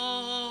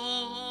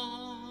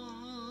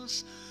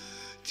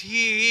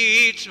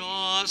 Teach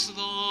us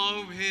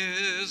the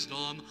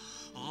wisdom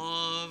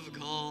of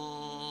God.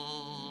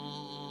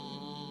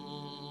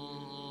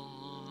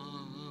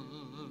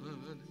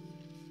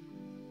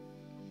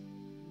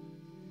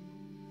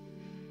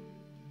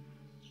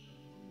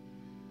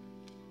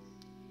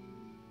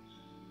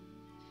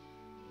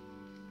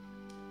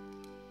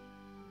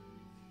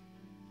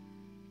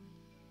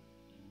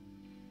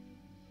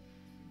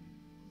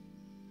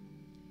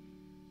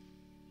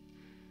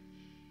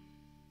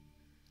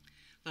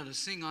 Let us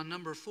sing on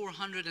number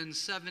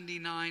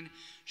 479,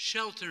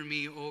 Shelter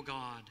Me, O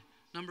God.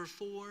 Number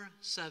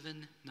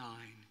 479.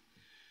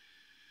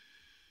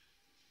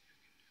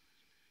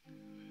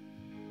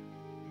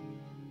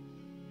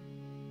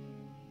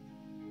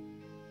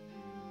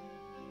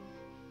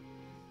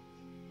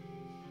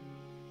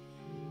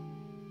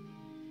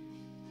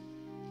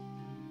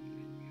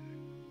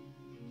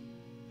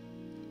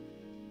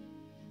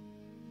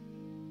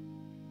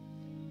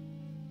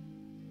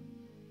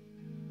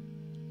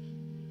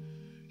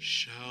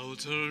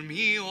 Shelter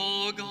me,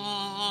 O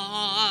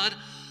God,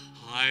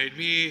 hide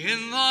me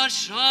in the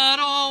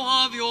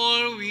shadow of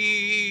your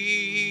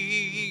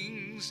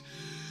wings.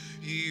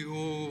 You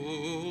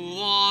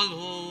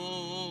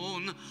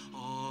alone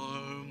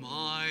are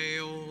my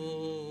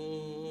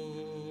hope.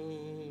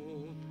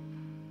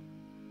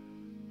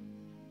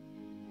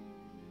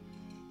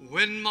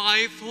 When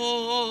my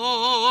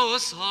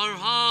foes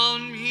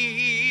surround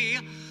me,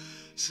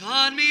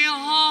 set me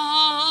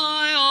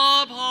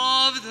high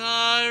above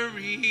their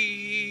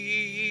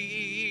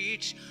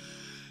reach.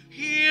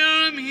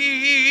 Hear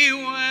me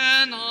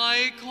when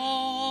I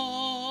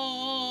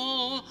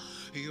call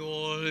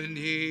your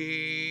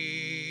name.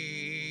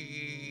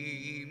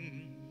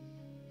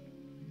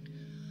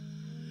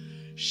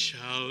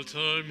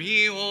 Shelter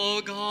me,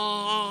 O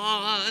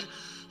God,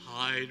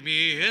 hide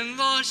me in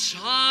the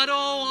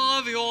shadow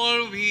of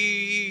your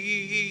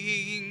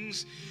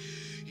wings.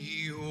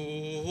 You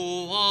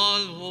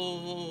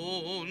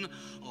alone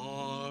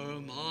are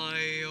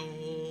my hope.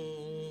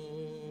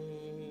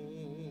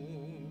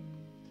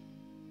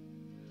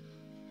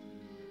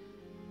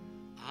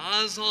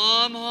 As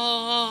a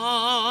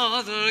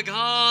mother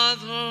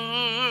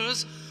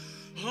gathers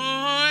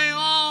her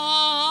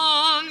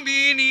young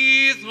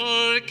beneath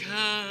her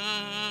care,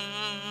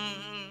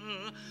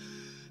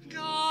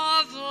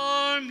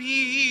 gather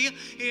me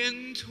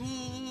into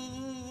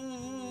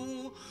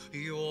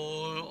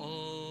your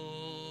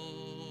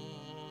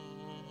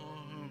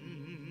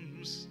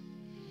arms.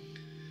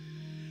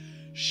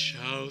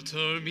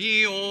 Shelter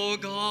me, O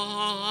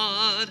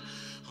God,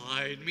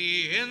 Hide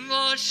me in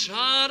the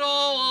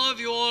shadow of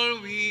your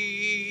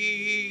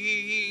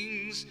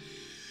wings.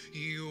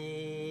 You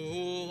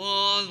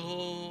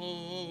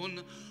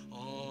alone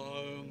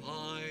are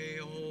my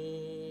hope.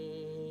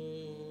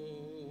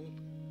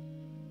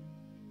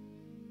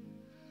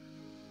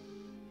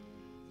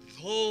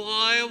 Though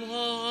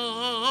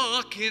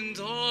I walk in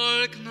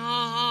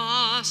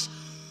darkness,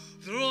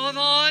 through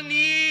the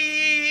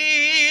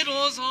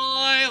needles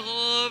eye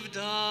of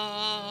death,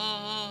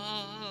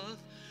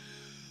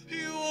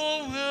 you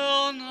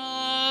will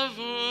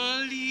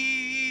never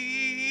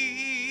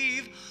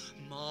leave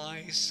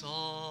my side.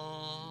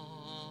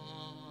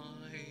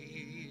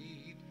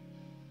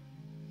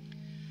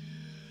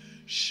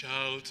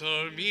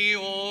 Shelter me,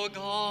 O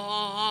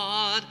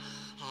God,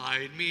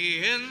 hide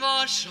me in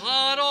the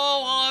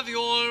shadow of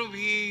your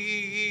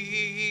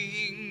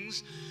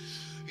wings.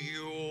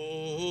 You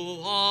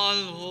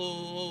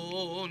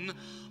alone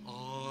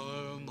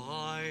are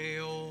my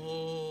hope.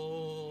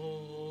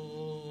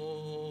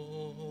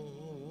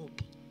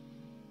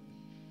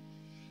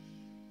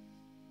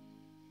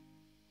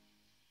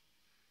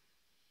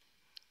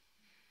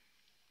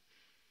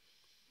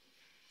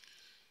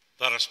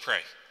 Let us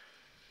pray.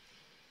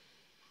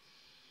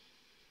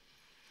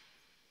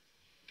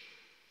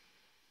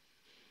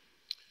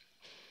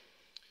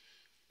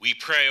 We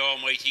pray,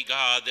 Almighty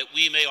God, that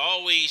we may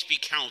always be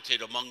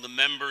counted among the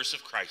members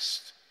of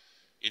Christ,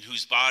 in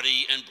whose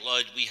body and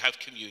blood we have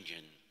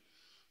communion,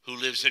 who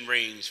lives and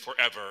reigns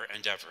forever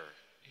and ever.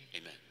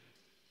 Amen.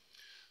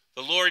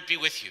 The Lord be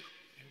with you.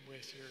 And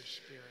with your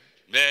spirit.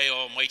 May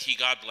Almighty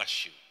God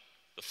bless you,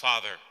 the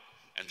Father,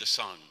 and the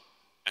Son,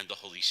 and the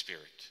Holy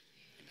Spirit.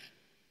 Amen.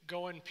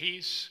 Go in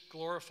peace,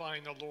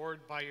 glorifying the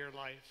Lord by your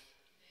life.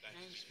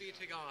 Thanks be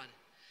to God.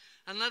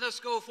 And let us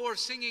go forth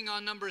singing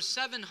on number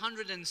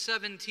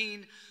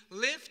 717,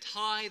 Lift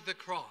High the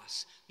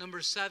Cross,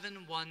 number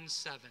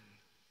 717.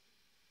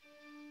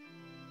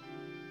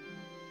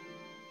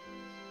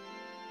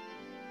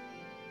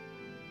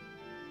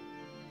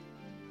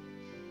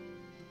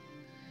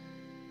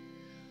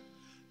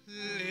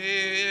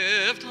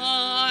 Lift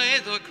high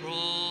the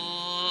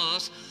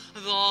cross,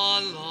 the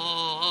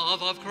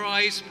love of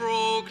Christ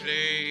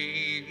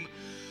proclaim,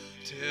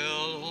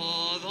 till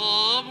all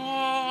the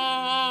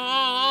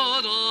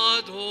world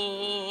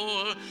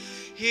adore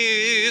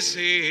his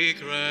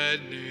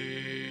sacred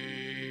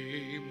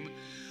name.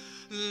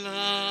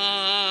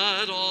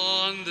 Led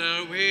on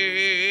their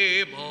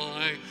way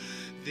by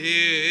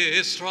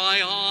this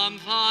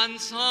triumphant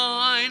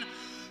sign,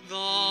 the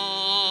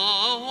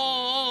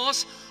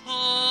hosts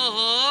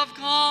of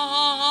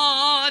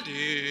God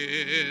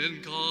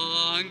in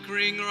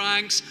conquering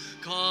ranks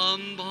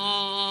combine.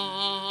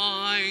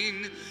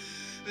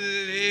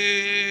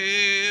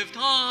 Lift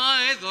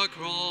high the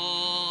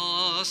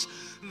cross,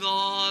 the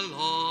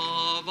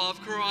love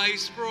of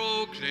Christ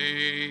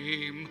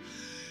proclaim,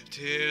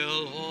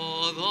 till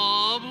all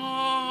the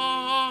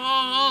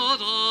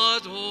world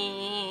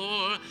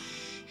adore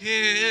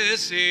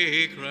his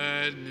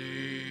sacred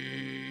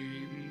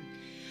name.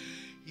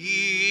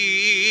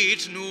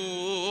 Each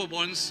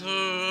newborn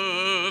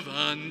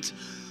servant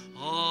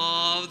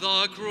of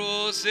the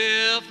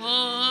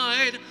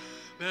crucified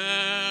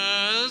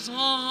bears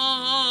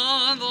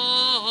on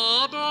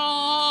the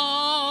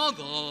brow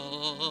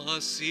the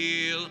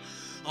seal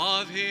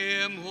of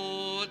him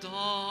who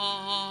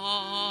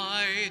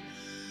died.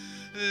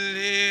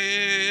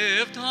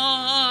 Lift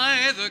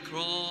high the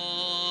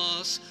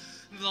cross,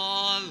 the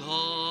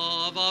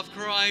love of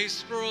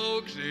Christ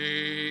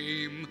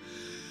proclaim,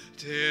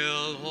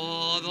 till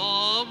all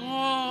the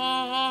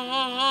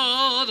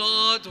world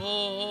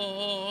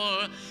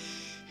adore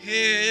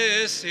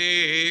his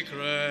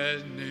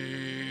sacred